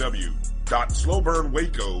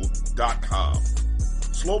 www.slowburnwaco.com.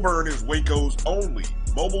 Slow Burn is Waco's only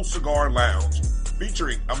mobile cigar lounge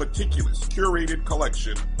featuring a meticulous, curated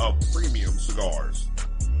collection of premium cigars.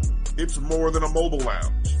 It's more than a mobile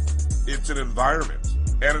lounge. It's an environment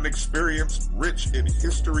and an experience rich in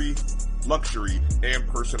history, luxury, and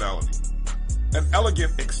personality. An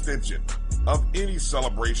elegant extension of any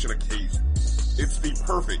celebration occasion. It's the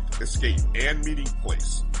perfect escape and meeting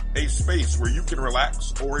place, a space where you can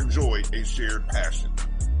relax or enjoy a shared passion.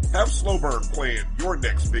 Have Slow Burn plan your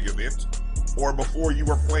next big event, or before you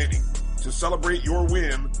are planning to celebrate your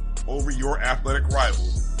win over your athletic rival,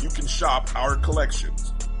 you can shop our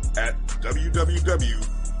collections at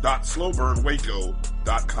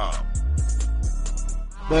www.slowburnwaco.com.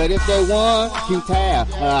 But if they want to tab,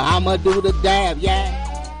 I'ma do the dab, yeah.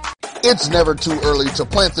 It's never too early to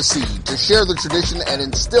plant the seed, to share the tradition and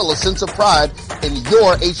instill a sense of pride in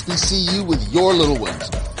your HBCU with your little ones.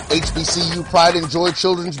 HBCU Pride and Joy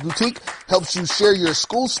Children's Boutique helps you share your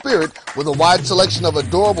school spirit with a wide selection of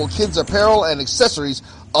adorable kids apparel and accessories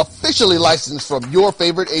officially licensed from your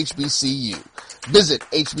favorite HBCU. Visit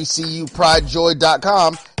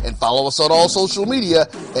hbcupridejoy.com and follow us on all social media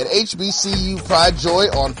at HBCU Pride Joy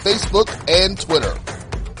on Facebook and Twitter.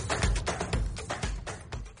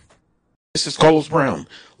 This is Carlos Brown,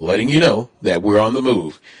 letting you know that we're on the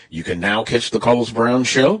move. You can now catch the Carlos Brown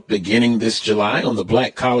Show beginning this July on the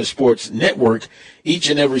Black College Sports Network each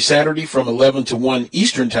and every Saturday from 11 to 1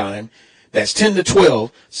 Eastern Time. That's 10 to 12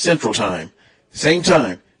 Central Time. Same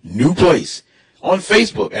time, new place. On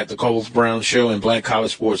Facebook at the Carlos Brown Show and Black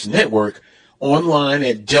College Sports Network. Online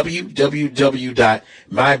at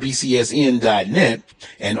www.mybcsn.net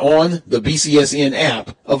and on the BCSN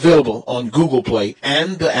app available on Google Play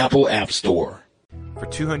and the Apple App Store. For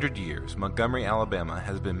 200 years, Montgomery, Alabama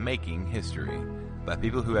has been making history by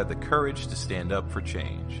people who had the courage to stand up for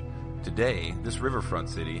change. Today, this riverfront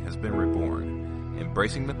city has been reborn,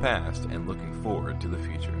 embracing the past and looking forward to the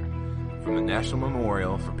future. From the National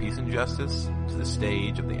Memorial for Peace and Justice to the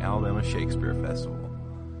stage of the Alabama Shakespeare Festival.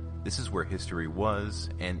 This is where history was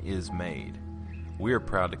and is made. We are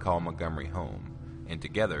proud to call Montgomery home, and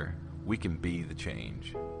together, we can be the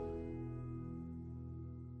change.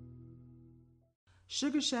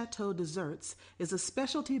 Sugar Chateau Desserts is a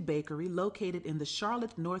specialty bakery located in the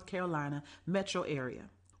Charlotte, North Carolina metro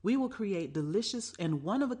area. We will create delicious and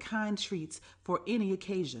one-of-a-kind treats for any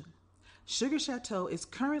occasion. Sugar Chateau is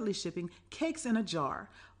currently shipping cakes in a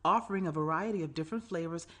jar, offering a variety of different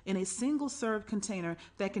flavors in a single-serve container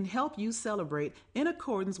that can help you celebrate in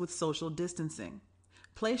accordance with social distancing.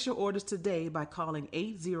 Place your orders today by calling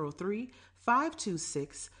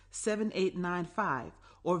 803-526-7895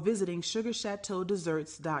 or visiting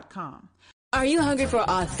sugarchateaudesserts.com. Are you hungry for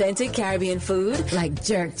authentic Caribbean food like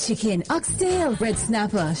jerk chicken, oxtail, red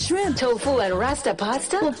snapper, shrimp, tofu, and rasta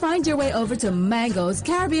pasta? Well, find your way over to Mango's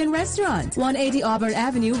Caribbean Restaurant, 180 Auburn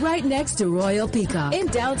Avenue, right next to Royal Peacock in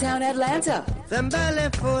downtown Atlanta. Them belly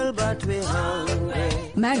full, but we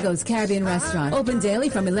hungry. Mango's Caribbean Restaurant, open daily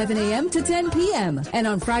from 11 a.m. to 10 p.m. And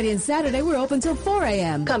on Friday and Saturday, we're open till 4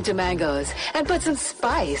 a.m. Come to Mango's and put some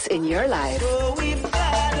spice in your life. So we've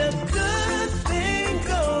got a good thing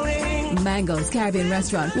Mango's Caribbean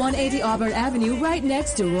Restaurant, 180 Auburn Avenue, right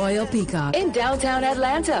next to Royal Peacock in downtown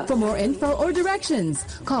Atlanta. For more info or directions,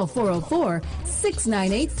 call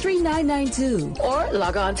 404-698-3992 or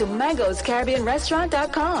log on to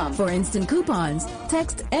mangoscaribbeanrestaurant.com. For instant coupons,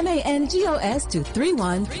 text MANGOS to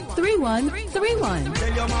 313131.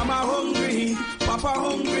 Tell your mama hungry, papa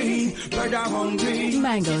hungry, brother hungry.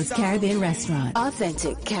 Mango's Caribbean Restaurant.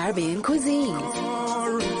 Authentic Caribbean cuisine.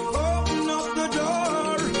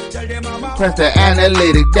 Press the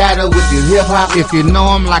analytic data with your hip hop. If you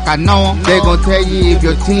know them like I know them, they gon' tell you if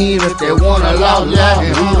your team, if they wanna law,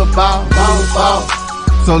 and who the ball.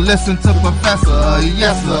 So listen to Professor,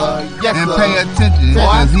 yes sir, and pay attention,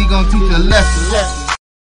 cause he gon' teach a lesson.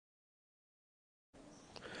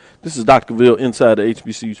 This is Dr. Ville inside the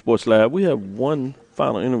HBCU Sports Lab. We have one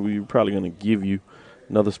final interview we're probably going to give you,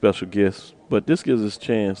 another special guest. But this gives us a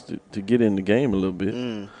chance to get in the game a little bit.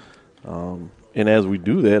 And as we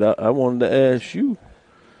do that, I wanted to ask you,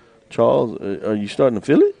 Charles, are you starting to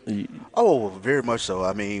feel it? Oh, very much so.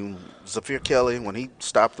 I mean, Zafir Kelly, when he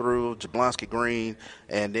stopped through, Jablonski Green,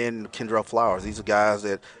 and then Kendrell Flowers, these are guys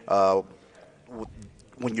that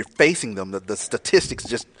when you're facing them, the statistics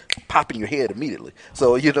just pop in your head immediately.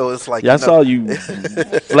 So, it's like... Yeah, I saw you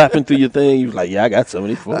flapping through your thing. You was like, yeah, I got some of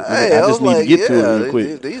these folks. I just need to get to it real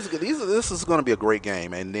quick. This is going to be a great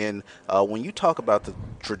game. And then when you talk about the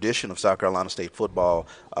tradition of South Carolina State football,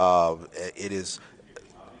 it is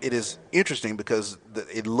interesting because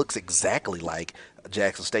it looks exactly like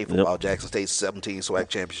Jackson State football. Yep. Jackson State 17 SWAC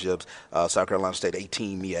championships, South Carolina State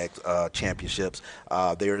 18 MEAC championships.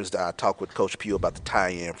 I talked with Coach Pugh about the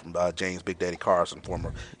tie-in from James Big Daddy Carson,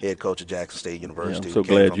 former head coach of Jackson State University. Yeah, I'm so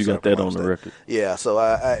glad you got that on the record. Yeah, so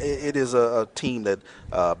it is a team that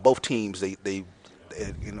both teams, they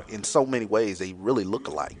in so many ways, they really look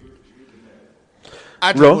alike.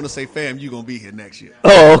 I just want to say, fam, you're going to be here next year.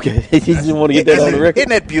 Oh, okay. You just want to get that on the record? Isn't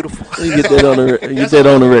that beautiful? You get that on the record. You get that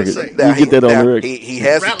on the record. He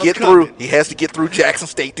has to get through. He has to get through Jackson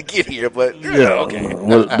State to get here, but okay.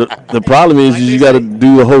 Well, the problem is you got to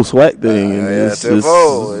do a whole SWAC thing.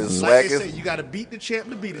 Like I said, you got to beat the champ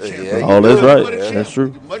to beat the champ. That's right. That's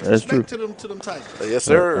true. Much respect to them Tigers. Yes,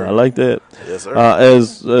 sir. I like that. Yes, sir.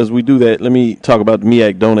 As we do that, let me talk about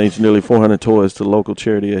MEAC donates nearly 400 toys to local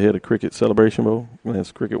charity ahead of Cricket Celebration Bowl.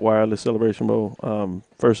 That's Cricket Wireless Celebration Bowl.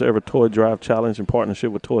 First ever toy drive challenge in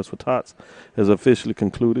partnership with Toys for Tots has officially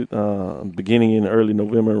concluded, beginning in early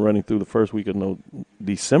November and running through the first week of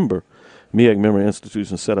December. MEAC member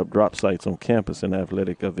institutions set up drop sites on campus and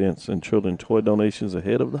athletic events and children toy donations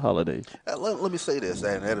ahead of the holidays. Let me say this,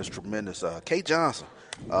 and that is tremendous. Kate Johnson,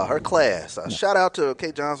 her class. Shout out to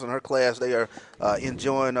Kate Johnson and her class. They are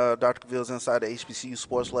enjoying Dr. Ville's Inside the HBCU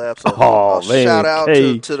Sports Lab. So shout out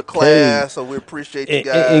to the class. Kay. So we appreciate you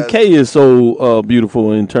guys. And Kay is so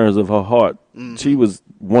beautiful in terms of her heart. Mm-hmm. She was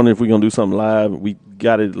wondering if we're going to do something live. We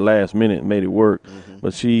got it last minute and made it work. Mm-hmm.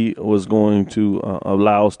 But she was going to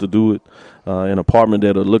allow us to do it in an apartment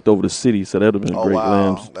that looked over the city. So that would have been a great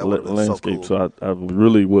landscape. So cool. I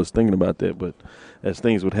really was thinking about that. But as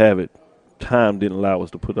things would have it, time didn't allow us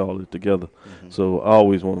to put all it together. Mm-hmm. So I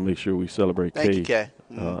always want to make sure we celebrate Kay.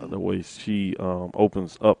 The way she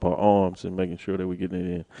opens up her arms and making sure that we're getting it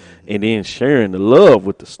in. Mm-hmm. And then sharing the love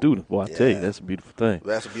with the students. Boy, I tell you, that's a beautiful thing.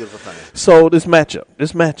 That's a beautiful thing. So this matchup.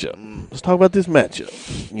 Let's talk about this matchup.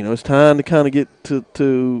 It's time to kind of get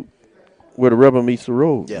to where the rubber meets the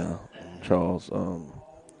road now, Charles.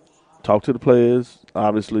 Talk to the players.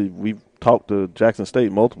 Obviously, we've talked to Jackson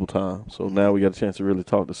State multiple times, so now we got a chance to really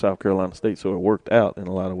talk to South Carolina State, so it worked out in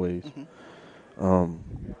a lot of ways.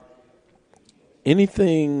 Mm-hmm.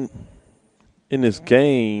 Anything in this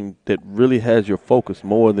game that really has your focus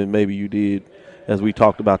more than maybe you did as we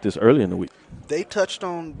talked about this earlier in the week? They touched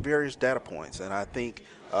on various data points, and I think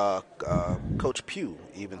Coach Pugh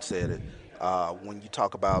even said it when you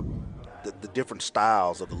talk about the different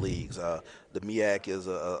styles of the leagues. The MEAC is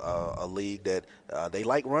a league that they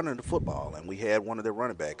like running the football, and we had one of their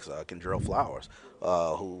running backs, Kendrell Flowers,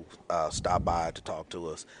 who stopped by to talk to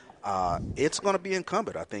us. It's going to be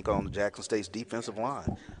incumbent, I think, on Jackson State's defensive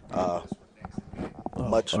line.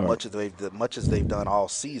 Much as they've done all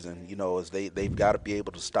season, is they've got to be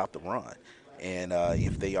able to stop the run. And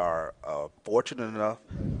if they are fortunate enough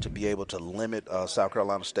to be able to limit South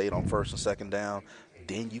Carolina State on first and second down,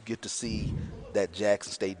 then you get to see that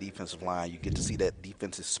Jackson State defensive line. You get to see that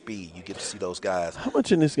defensive speed. You get to see those guys. How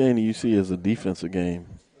much in this game do you see as a defensive game,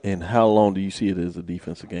 and how long do you see it as a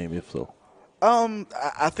defensive game, if so?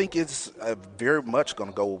 I think it's very much going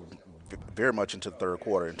to go very much into the third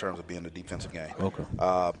quarter in terms of being a defensive game. Okay.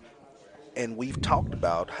 And we've talked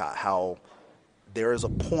about how there is a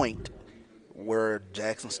point where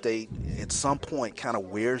Jackson State at some point kind of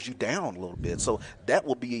wears you down a little bit. So that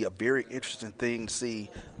will be a very interesting thing to see,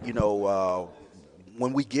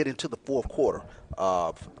 when we get into the fourth quarter.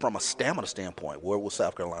 From a stamina standpoint, where will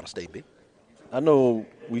South Carolina State be? I know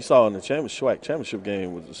we saw in the SWAC championship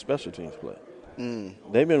game was a special teams play.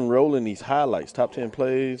 They've been rolling these highlights, top 10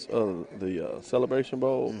 plays of the Celebration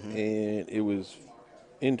Bowl, and it was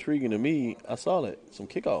intriguing to me. I saw that, some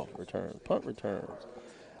kickoff returns, punt returns.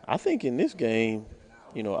 I think in this game,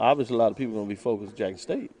 obviously a lot of people are going to be focused on Jackson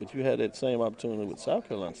State, but you had that same opportunity with South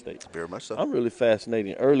Carolina State. Very much so. I'm really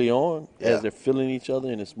fascinated early on as they're feeling each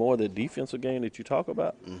other, and it's more the defensive game that you talk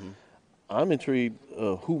about. I'm intrigued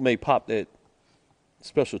who may pop that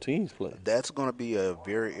special teams play. That's going to be a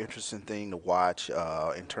very interesting thing to watch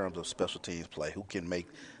in terms of special teams play. Who can make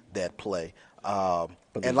that play?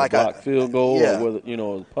 And like a block field goal, or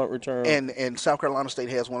whether punt return. And South Carolina State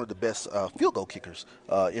has one of the best field goal kickers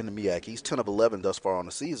in the MEAC. He's 10 of 11 thus far on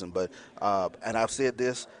the season. But and I've said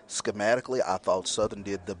this schematically, I thought Southern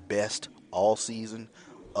did the best all season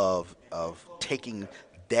of taking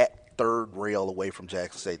that third rail away from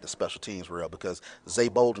Jackson State, the special teams rail, because Zay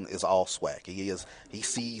Bolden is all SWAC. He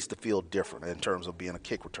sees the field different in terms of being a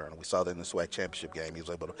kick returner. We saw that in the SWAC championship game. He was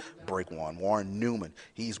able to break one. Warren Newman,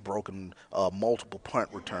 he's broken multiple punt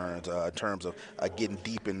returns in terms of getting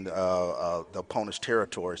deep in the opponent's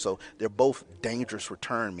territory. So they're both dangerous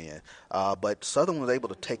return men. But Southern was able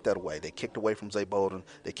to take that away. They kicked away from Zay Bolden.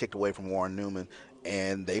 They kicked away from Warren Newman.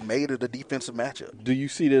 And they made it a defensive matchup. Do you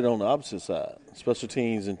see that on the opposite side? Special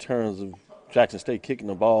teams in terms of Jackson State kicking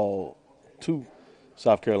the ball to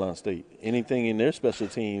South Carolina State. Anything in their special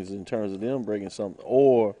teams in terms of them breaking something?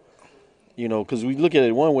 Or, because we look at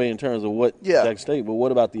it one way in terms of what Jackson State, but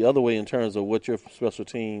what about the other way in terms of what your special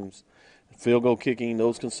teams, field goal kicking,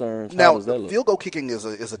 those concerns? Now, how does that look? Field goal kicking is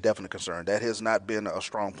a definite concern. That has not been a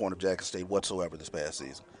strong point of Jackson State whatsoever this past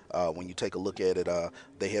season. When you take a look at it,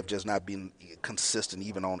 they have just not been consistent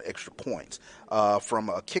even on extra points. From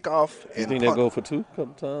a kickoff and you think they'll go for two a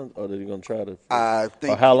couple times, or are they going to try to? I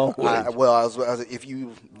think. Or how long? If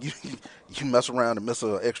you mess around and miss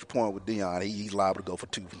an extra point with Dion, he's liable to go for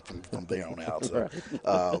two from there on out.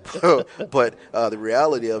 So. But the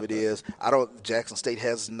reality of it is, Jackson State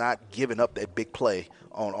has not given up that big play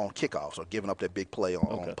on kickoffs or giving up that big play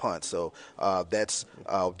on punts. So that's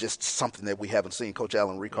just something that we haven't seen. Coach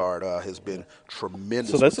Alan Ricard has been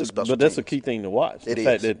tremendous. So that's a key thing to watch. The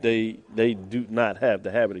fact that they do not have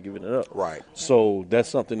the habit of giving it up. Right. So that's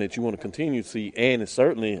something that you want to continue to see. And it's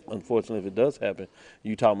certainly, unfortunately, if it does happen,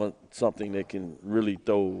 you talking about something that can really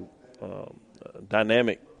throw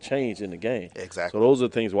dynamic change in the game. Exactly. So those are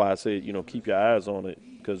the things why I say, keep your eyes on it,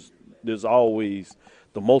 because there's always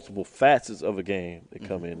the multiple facets of a game that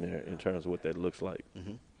come in there in terms of what that looks like.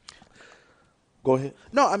 Go ahead.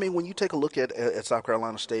 No, I mean, when you take a look at South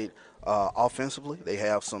Carolina State offensively, they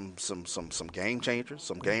have some game changers,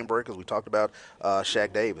 some game breakers. We talked about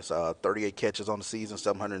Shaq Davis, 38 catches on the season,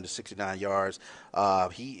 769 yards.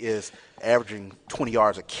 He is averaging 20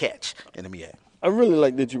 yards a catch in the MEAC. I really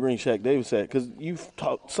like that you bring Shaq Davis at, because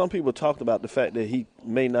some people talked about the fact that he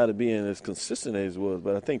may not have been as consistent as he was,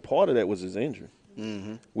 but I think part of that was his injury.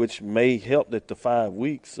 Which may help that the 5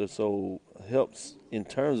 weeks or so helps in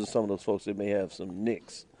terms of some of those folks that may have some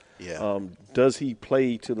nicks. Yeah. Does he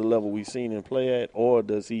play to the level we've seen him play at, or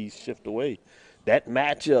does he shift away? That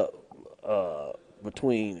matchup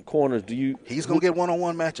between corners, He's going to get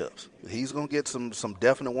one-on-one matchups. He's going to get some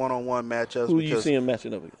definite one-on-one matchups. Who you see him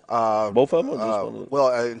matching up against? Both of them? Or just one of them?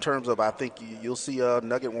 Well, in terms of, I think you'll see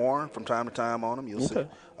Nugget Warren from time to time on him. You'll see.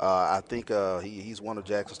 I think he's one of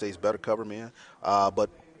Jackson State's better cover men.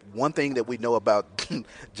 But one thing that we know about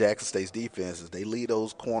Jackson State's defense is they leave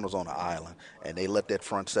those corners on the island, and they let that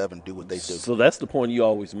front seven do what they do. So that's the point you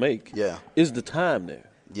always make. Yeah. Is the time there?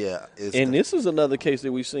 Yeah. And this is another case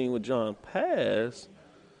that we've seen with John Pass.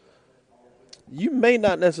 You may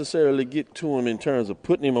not necessarily get to him in terms of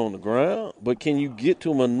putting him on the ground, but can you get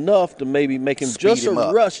to him enough to maybe make him just a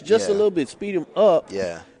rush, just a little bit, speed him up?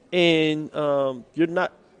 Yeah. And you're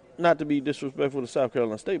not to be disrespectful to South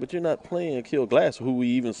Carolina State, but you're not playing Kill Glass, who we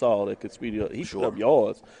even saw that could speed you up. He put up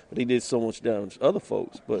yards, but he did so much damage to other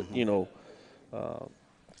folks. But,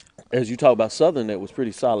 as you talk about Southern, that was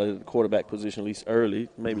pretty solid at the quarterback position, at least early,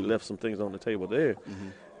 maybe left some things on the table there.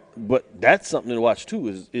 But that's something to watch, too,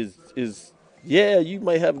 is you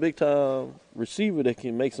may have a big-time receiver that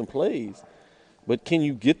can make some plays, but can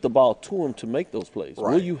you get the ball to him to make those plays?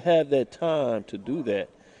 Right. Will you have that time to do that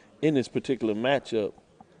in this particular matchup?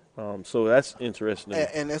 So that's interesting.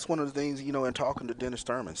 And that's one of the things, in talking to Dennis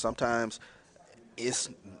Thurman, sometimes it's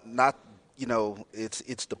not,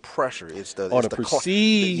 it's the pressure. It's the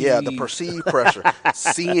perceived. the perceived pressure.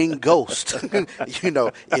 Seeing ghosts.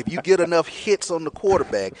 If you get enough hits on the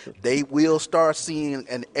quarterback, they will start seeing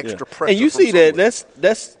an extra pressure. And you see somewhere.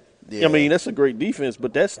 that's. Yeah. I mean, that's a great defense,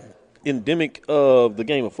 but that's endemic of the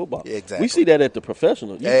game of football. Yeah, exactly. We see that at the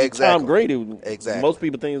professional. Exactly. Tom Brady, exactly. Most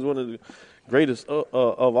people think is one of the greatest of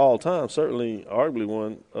all time. Certainly, arguably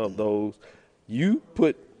one of those. You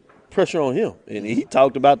put pressure on him, and he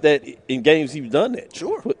talked about that in games he's done that.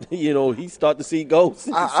 Sure. He started to see ghosts.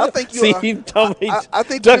 I think I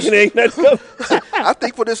think I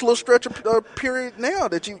think for this little stretch of period now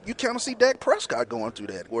that you kind of see Dak Prescott going through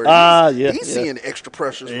that, where he's seeing extra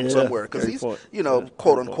pressures from somewhere because he's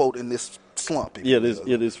quote unquote in this slump. It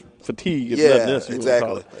is fatigue.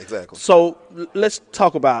 Exactly. So let's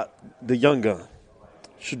talk about the young gun,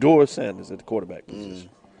 Shedeur Sanders at the quarterback position,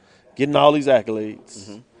 getting all these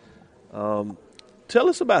accolades. Tell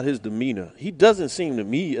us about his demeanor. He doesn't seem to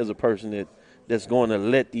me as a person that's going to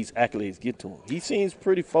let these accolades get to him. He seems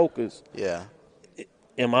pretty focused. Yeah.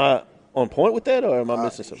 Am I on point with that, or am I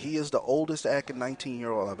missing something? He is the oldest acting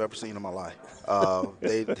 19-year-old I've ever seen in my life.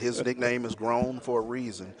 His nickname is Grown for a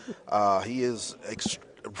reason. He is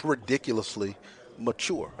ridiculously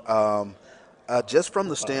mature. Just from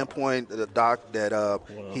the standpoint, Doc, that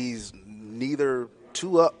he's neither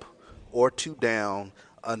too up or too down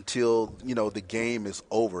until the game is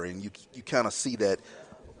over, and you kind of see that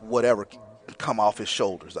whatever come off his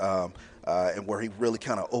shoulders, and where he really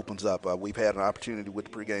kind of opens up. We've had an opportunity with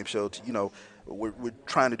the pregame show to we're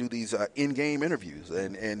trying to do these in-game interviews,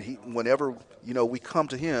 and he whenever we come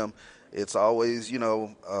to him, it's always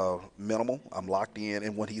minimal. I'm locked in,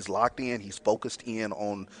 and when he's locked in, he's focused in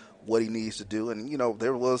on what he needs to do. And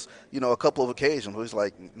there was a couple of occasions where he's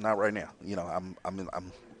like, not right now.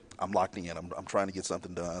 I'm locked in. I'm trying to get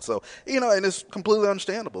something done. So and it's completely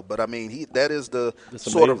understandable. But I mean, that is the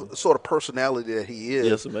sort of personality that he is.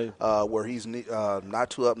 Yes, amazing. Where he's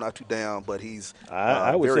not too up, not too down, but he's.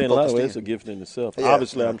 I would say in a lot of ways it's a gift in itself. Yeah,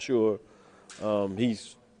 obviously, I'm sure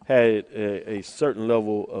he's had a certain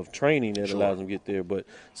level of training that allows him to get there, but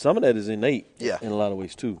some of that is innate. Yeah. In a lot of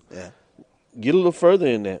ways too. Yeah. Get a little further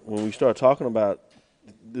in that when we start talking about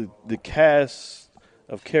the cast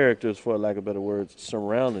of characters, for lack of better words,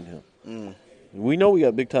 surrounding him. We know we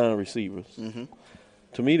got big-time receivers.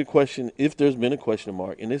 To me, the question, if there's been a question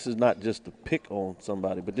mark, and this is not just to pick on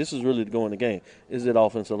somebody, but this is really to go in the game, is it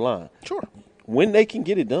offensive line? Sure. When they can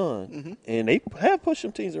get it done, and they have pushed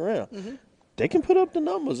some teams around, they can put up the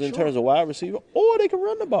numbers in terms of wide receiver, or they can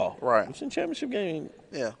run the ball. Right. It's in championship game.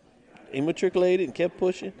 Yeah. Immatriculated and kept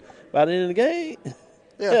pushing. By the end of the game,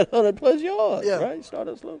 yeah, 100-plus yards. Yeah. Right?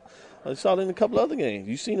 Started slow. I saw it in a couple other games.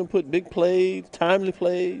 You've seen him put big plays, timely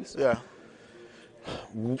plays. Yeah.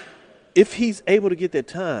 If he's able to get that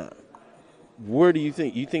time, where do you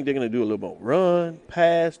think? You think they're going to do a little more run,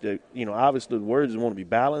 pass? Obviously the words want to be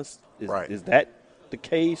balanced. Is that the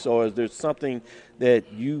case, or is there something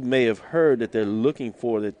that you may have heard that they're looking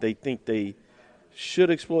for that they think they should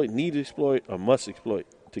exploit, need to exploit, or must exploit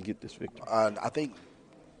to get this victory? I think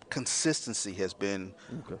consistency has been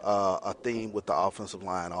a theme with the offensive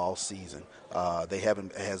line all season. They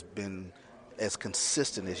has been as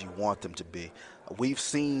consistent as you want them to be. We've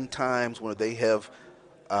seen times where they have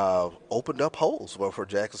opened up holes for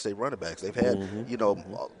Jackson State running backs. They've had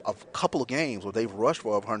a couple of games where they've rushed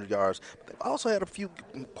for 100 yards. They've also had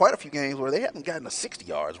quite a few games where they haven't gotten to 60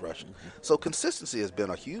 yards rushing. So consistency has been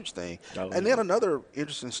a huge thing. And then another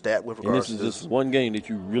interesting stat with regards to this is one game that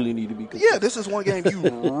you really need to be consistent. Yeah, this is one game you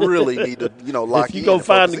really need to lock in. If you go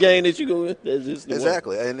find the game that you go in,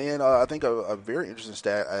 exactly. And then I think a very interesting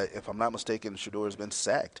stat, if I'm not mistaken, Shedeur has been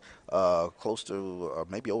sacked close to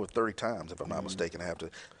maybe over 30 times, if I'm not mistaken. I have to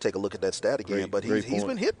take a look at that stat again. But he's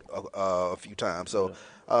been hit a few times. So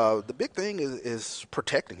the big thing is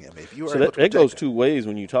protecting him. If you are able to that goes two ways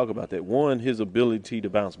when you talk about that. One, his ability to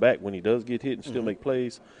bounce back when he does get hit and still make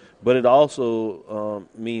plays. But it also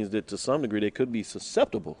means that to some degree they could be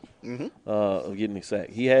susceptible of getting a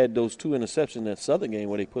sack. He had those 2 interceptions in that Southern game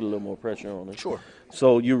where they put a little more pressure on him. Sure.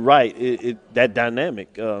 So you're right. That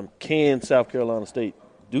dynamic. Can South Carolina State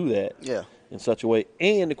do that in such a way?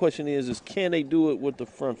 And the question is can they do it with the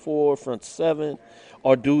front 4, front 7,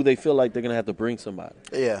 or do they feel like they're going to have to bring somebody?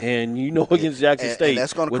 Yeah. And against Jackson State, and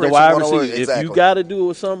that's gonna with the create wide some receiver, exactly. if you got to do it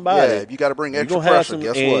with somebody, if you got to bring extra you're gonna have pressure, some,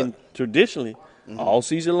 guess what? And traditionally, all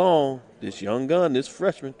season long, this young gun, this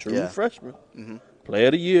freshman, freshman, player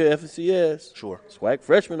of the year, FCS, SWAC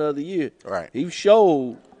freshman of the year, right? He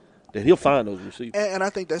showed that he'll find those receivers. And I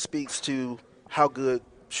think that speaks to how good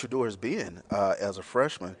Shedeur has been as a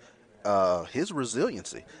freshman, his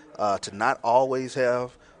resiliency to not always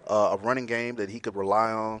have a running game that he could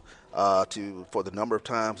rely on for the number of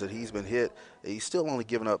times that he's been hit. He's still only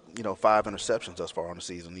given up, 5 interceptions thus far on the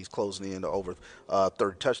season. He's closing in to over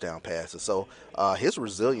 30 touchdown passes. So his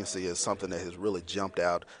resiliency is something that has really jumped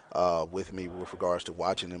out with me with regards to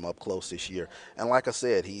watching him up close this year. And like I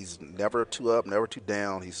said, he's never too up, never too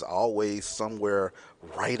down. He's always somewhere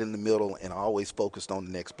right in the middle and always focused on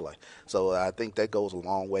the next play. So I think that goes a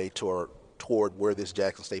long way toward where this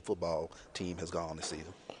Jackson State football team has gone this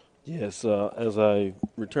season. Yes, as I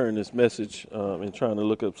return this message and trying to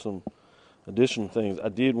look up some additional things, I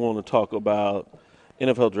did want to talk about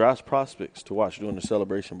NFL draft prospects to watch during the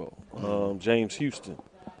Celebration Bowl. James Houston,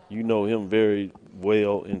 you know him very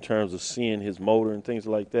well in terms of seeing his motor and things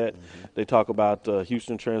like that. They talk about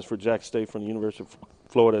Houston transferred Jackson State from the University of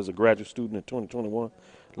Florida as a graduate student in 2021.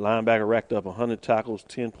 Linebacker racked up 100 tackles,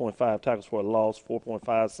 10.5 tackles for a loss,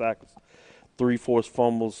 4.5 sacks, 3 forced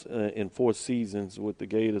fumbles in 4 seasons with the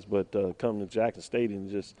Gators, but coming to Jackson State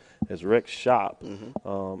and just has wrecked shop.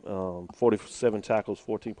 47 tackles,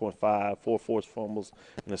 14.5, 4 forced fumbles,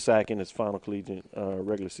 and a sack in his final collegiate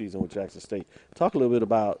regular season with Jackson State. Talk a little bit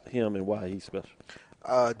about him and why he's special.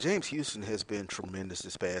 James Houston has been tremendous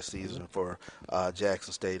this past season for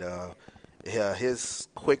Jackson State. His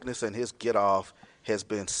quickness and his get-off has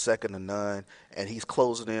been second to none, and he's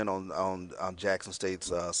closing in on Jackson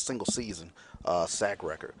State's single season sack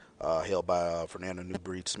record held by Fernando New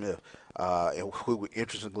Breed Smith. And who,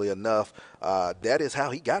 interestingly enough, that is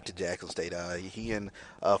how he got to Jackson State. He and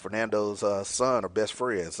Fernando's son are best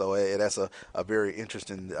friends, so that's a very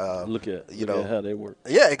interesting look at how they work.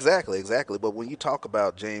 Yeah, exactly. But when you talk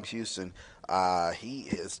about James Houston, he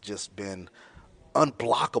has just been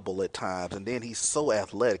unblockable at times, and then he's so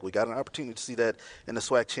athletic. We got an opportunity to see that in the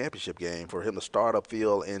SWAC championship game for him to start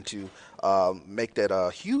upfield and to make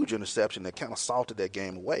that huge interception that kind of salted that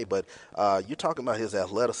game away. But you're talking about his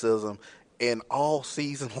athleticism, and all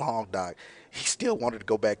season long, Doc, he still wanted to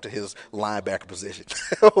go back to his linebacker position.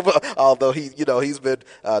 Although he's been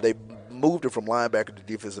they moved him from linebacker to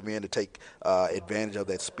defensive end to take advantage of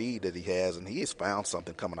that speed that he has, and he has found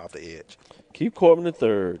something coming off the edge. Keith Corbin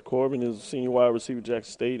III. Corbin is a senior wide receiver at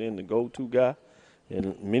Jackson State and the go-to guy,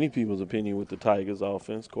 in many people's opinion, with the Tigers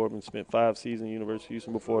offense. Corbin spent 5 seasons at University of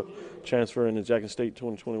Houston before transferring to Jackson State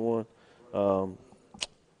 2021.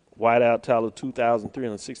 Wideout tallied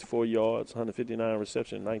 2,364 yards, 159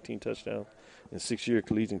 receptions, 19 touchdowns, and 6-year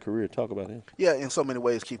collegiate career. Talk about him. Yeah, in so many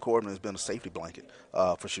ways, Keith Corbin has been a safety blanket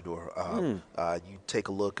for Shedeur. You take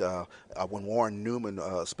a look when Warren Newman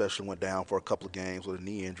especially went down for a couple of games with a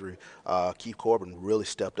knee injury. Keith Corbin really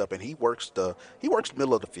stepped up, and he works the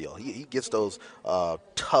middle of the field. He gets those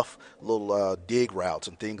tough little dig routes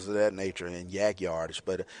and things of that nature and yak yardage.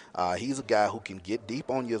 But he's a guy who can get deep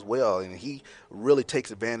on you as well, and he really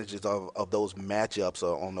takes advantages of those matchups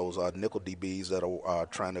on those nickel DBs that are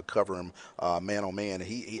trying to cover him man on man.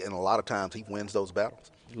 And a lot of times he wins those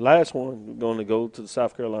battles. Last one, we're going to go to the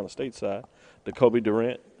South Carolina State side. Jacoby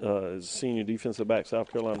Durant is senior defensive back,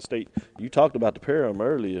 South Carolina State. You talked about the pair of them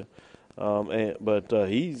earlier, but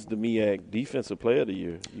he's the MEAC Defensive Player of the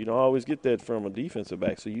Year. You don't always get that from a defensive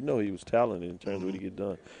back, so you know he was talented in terms of what he get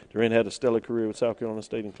done. Durant had a stellar career with South Carolina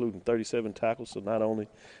State, including 37 tackles, so not only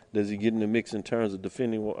does he get in the mix in terms of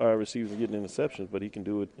defending receivers and getting interceptions, but he can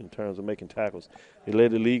do it in terms of making tackles. He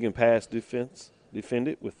led the league in pass defense,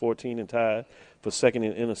 defended with 14 and tied for second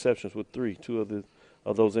in interceptions with 3. 2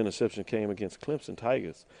 of those interceptions came against Clemson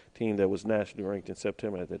Tigers, team that was nationally ranked in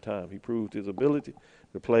September at that time. He proved his ability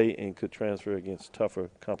to play and could transfer against tougher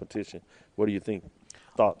competition. What do you think?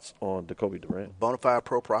 Thoughts on Jacoby Durant? Bonafide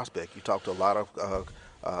pro prospect. You talked to a lot of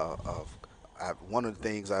one of the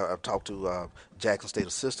things I've talked to Jackson State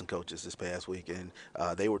assistant coaches this past week, and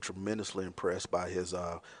they were tremendously impressed by his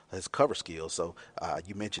cover skills. So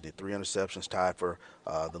you mentioned it, 3 interceptions, tied for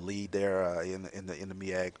the lead there in the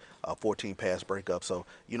MEAC, 14 pass breakups. So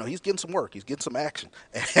he's getting some work, he's getting some action,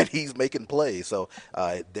 and he's making plays. So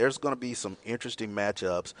there's going to be some interesting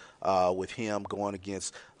matchups with him going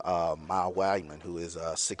against Miles Wagman, who is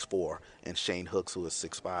 6'4", and Shane Hooks, who is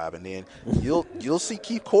 6'5", and then you'll see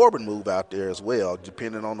Keith Corbin move out there as well,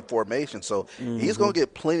 depending on the formation. So he's going to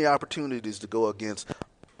get plenty of opportunities to go against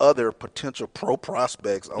other potential pro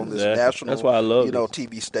prospects on this national, that's why I love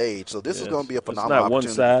TV stage. So this is going to be a phenomenal opportunity.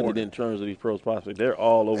 It's not one-sided in terms of these pro prospects. They're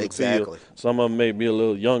all over the field. Some of them may be a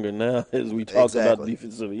little younger now, as we talked about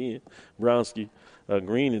defensive end. Brownsky,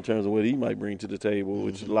 Green, in terms of what he might bring to the table,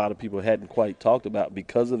 which a lot of people hadn't quite talked about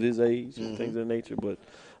because of his age and things of that nature. But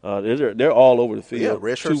they're all over the field. Yeah,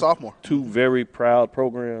 redshirt sophomore. 2 very proud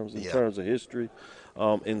programs in terms of history.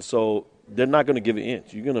 And so they're not going to give an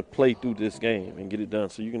inch. You're going to play through this game and get it done.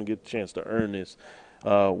 So you're going to get a chance to earn this.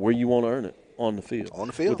 where you want to earn it. On the field. On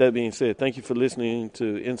the field. With that being said, thank you for listening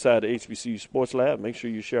to Inside the HBCU Sports Lab. Make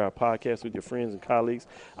sure you share our podcast with your friends and colleagues.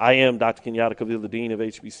 I am Dr. Kenyatta Cavill, the Dean of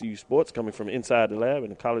HBCU Sports, coming from inside the lab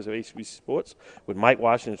in the College of HBCU Sports with Mike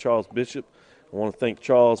Washington and Charles Bishop. I want to thank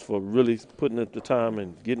Charles for really putting up the time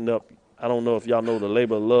and getting up. I don't know if y'all know the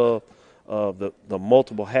labor of love of the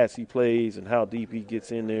multiple hats he plays and how deep he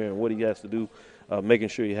gets in there and what he has to do, making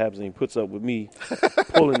sure he happens and he puts up with me,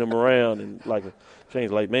 pulling him around and like a change,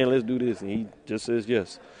 like, man, let's do this, and he just says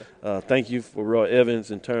yes. Thank you for Roy Evans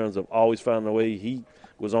in terms of always finding a way. He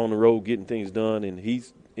was on the road getting things done, and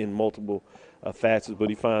he's in multiple facets, but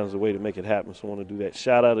he finds a way to make it happen, so I want to do that.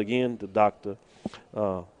 Shout out again to Dr.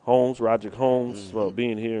 Holmes, Roger Holmes, for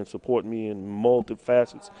being here and supporting me in multiple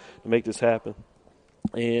facets to make this happen.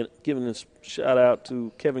 And giving this shout out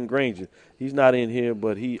to Kevin Granger. He's not in here,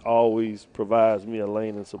 but he always provides me a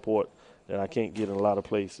lane of support that I can't get in a lot of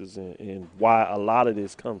places, and why a lot of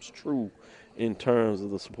this comes true in terms of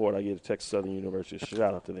the support I get at Texas Southern University.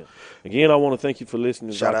 Shout out to them. Again, I want to thank you for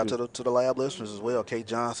listening. Shout out to the lab listeners as well. Kate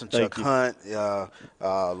Johnson, Chuck Hunt,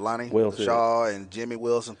 Lonnie Shaw, and Jimmy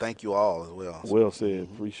Wilson. Thank you all as well. Well said.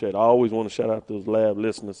 Appreciate it. I always want to shout out those lab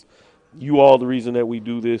listeners. You all the reason that we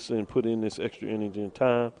do this and put in this extra energy and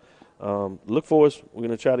time. Look for us. We're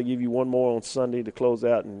going to try to give you one more on Sunday to close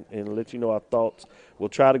out and let you know our thoughts. We'll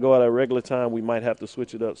try to go at our regular time. We might have to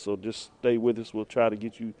switch it up, so just stay with us. We'll try to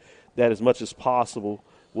get you that as much as possible.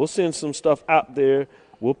 We'll send some stuff out there.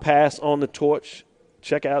 We'll pass on the torch.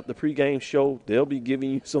 Check out the pregame show. They'll be giving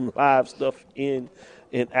you some live stuff in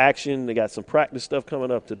action. They got some practice stuff coming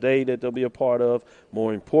up today that they'll be a part of.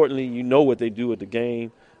 More importantly, you know what they do at the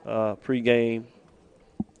game, pregame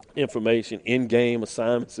information, in-game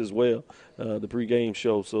assignments as well, the pregame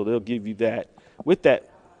show. So they'll give you that. With that,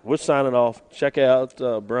 we're signing off. Check out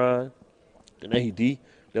Brian and AD.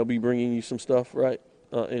 They'll be bringing you some stuff, right,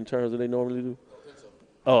 in terms of they normally do?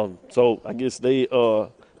 So I guess they are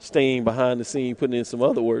staying behind the scene, putting in some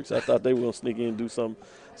other works. I thought they were going to sneak in and do something.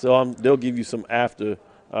 So they'll give you some after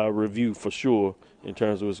review for sure in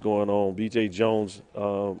terms of what's going on. BJ Jones,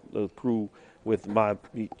 the crew with my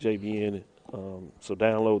JBN. So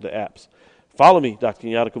download the apps. Follow me, Dr.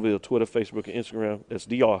 Kenyatta Cavill, Twitter, Facebook, and Instagram. That's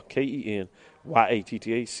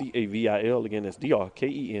DrKenyattaCavil. Again, that's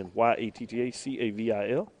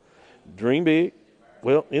DrKenyattaCavil. Dream big.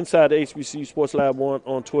 Well, Inside the HBCU Sports Lab 1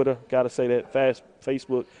 on Twitter. Got to say that fast.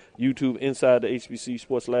 Facebook, YouTube, Inside the HBCU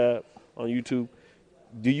Sports Lab on YouTube.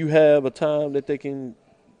 Do you have a time that they can,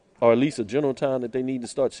 or at least a general time that they need to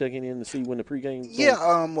start checking in to see when the pregame goes?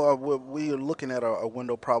 Yeah, we are looking at a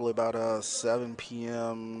window probably about 7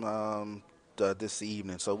 p.m. This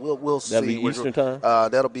evening, so we'll see. That'll be Eastern time.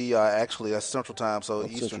 That'll be actually a Central time, so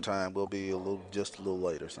Eastern Central time will be just a little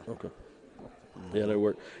later. So. Okay. Yeah, that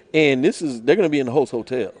work. And they're going to be in the host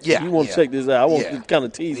hotel. So yeah, you want to check this out? I want to kind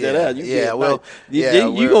of tease that out. You're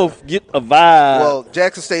going to get a vibe. Well,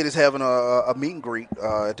 Jackson State is having a meet and greet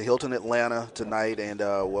at the Hilton Atlanta tonight, and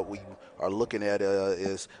what we are looking at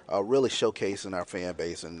is really showcasing our fan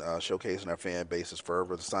base and showcasing our fan base's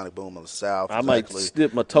fervor, the Sonic Boom of the South. I might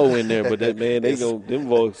dip my toe in there, but that man, them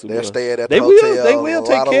voices. They're staying at the hotel. They will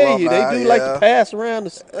take care of you. They do like to pass around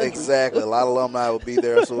the Exactly. A lot of alumni will be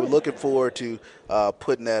there, so we're looking forward to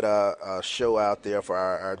putting that show out there for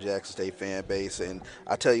our Jackson State fan base. And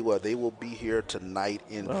I tell you what, they will be here tonight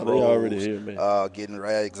in Pros. They're already here, man. Getting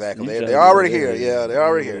right, exactly. They're already here. Yeah, they're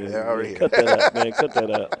already here. They're already here. Cut that out, man. Cut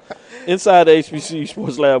that out. Inside the HBCU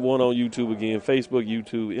Sports Lab 1 on YouTube again, Facebook,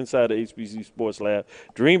 YouTube, Inside the HBCU Sports Lab.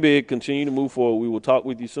 Dream big, continue to move forward. We will talk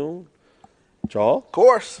with you soon. Charles? Of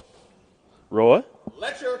course. Roy?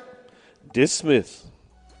 Lecture. Dismiss.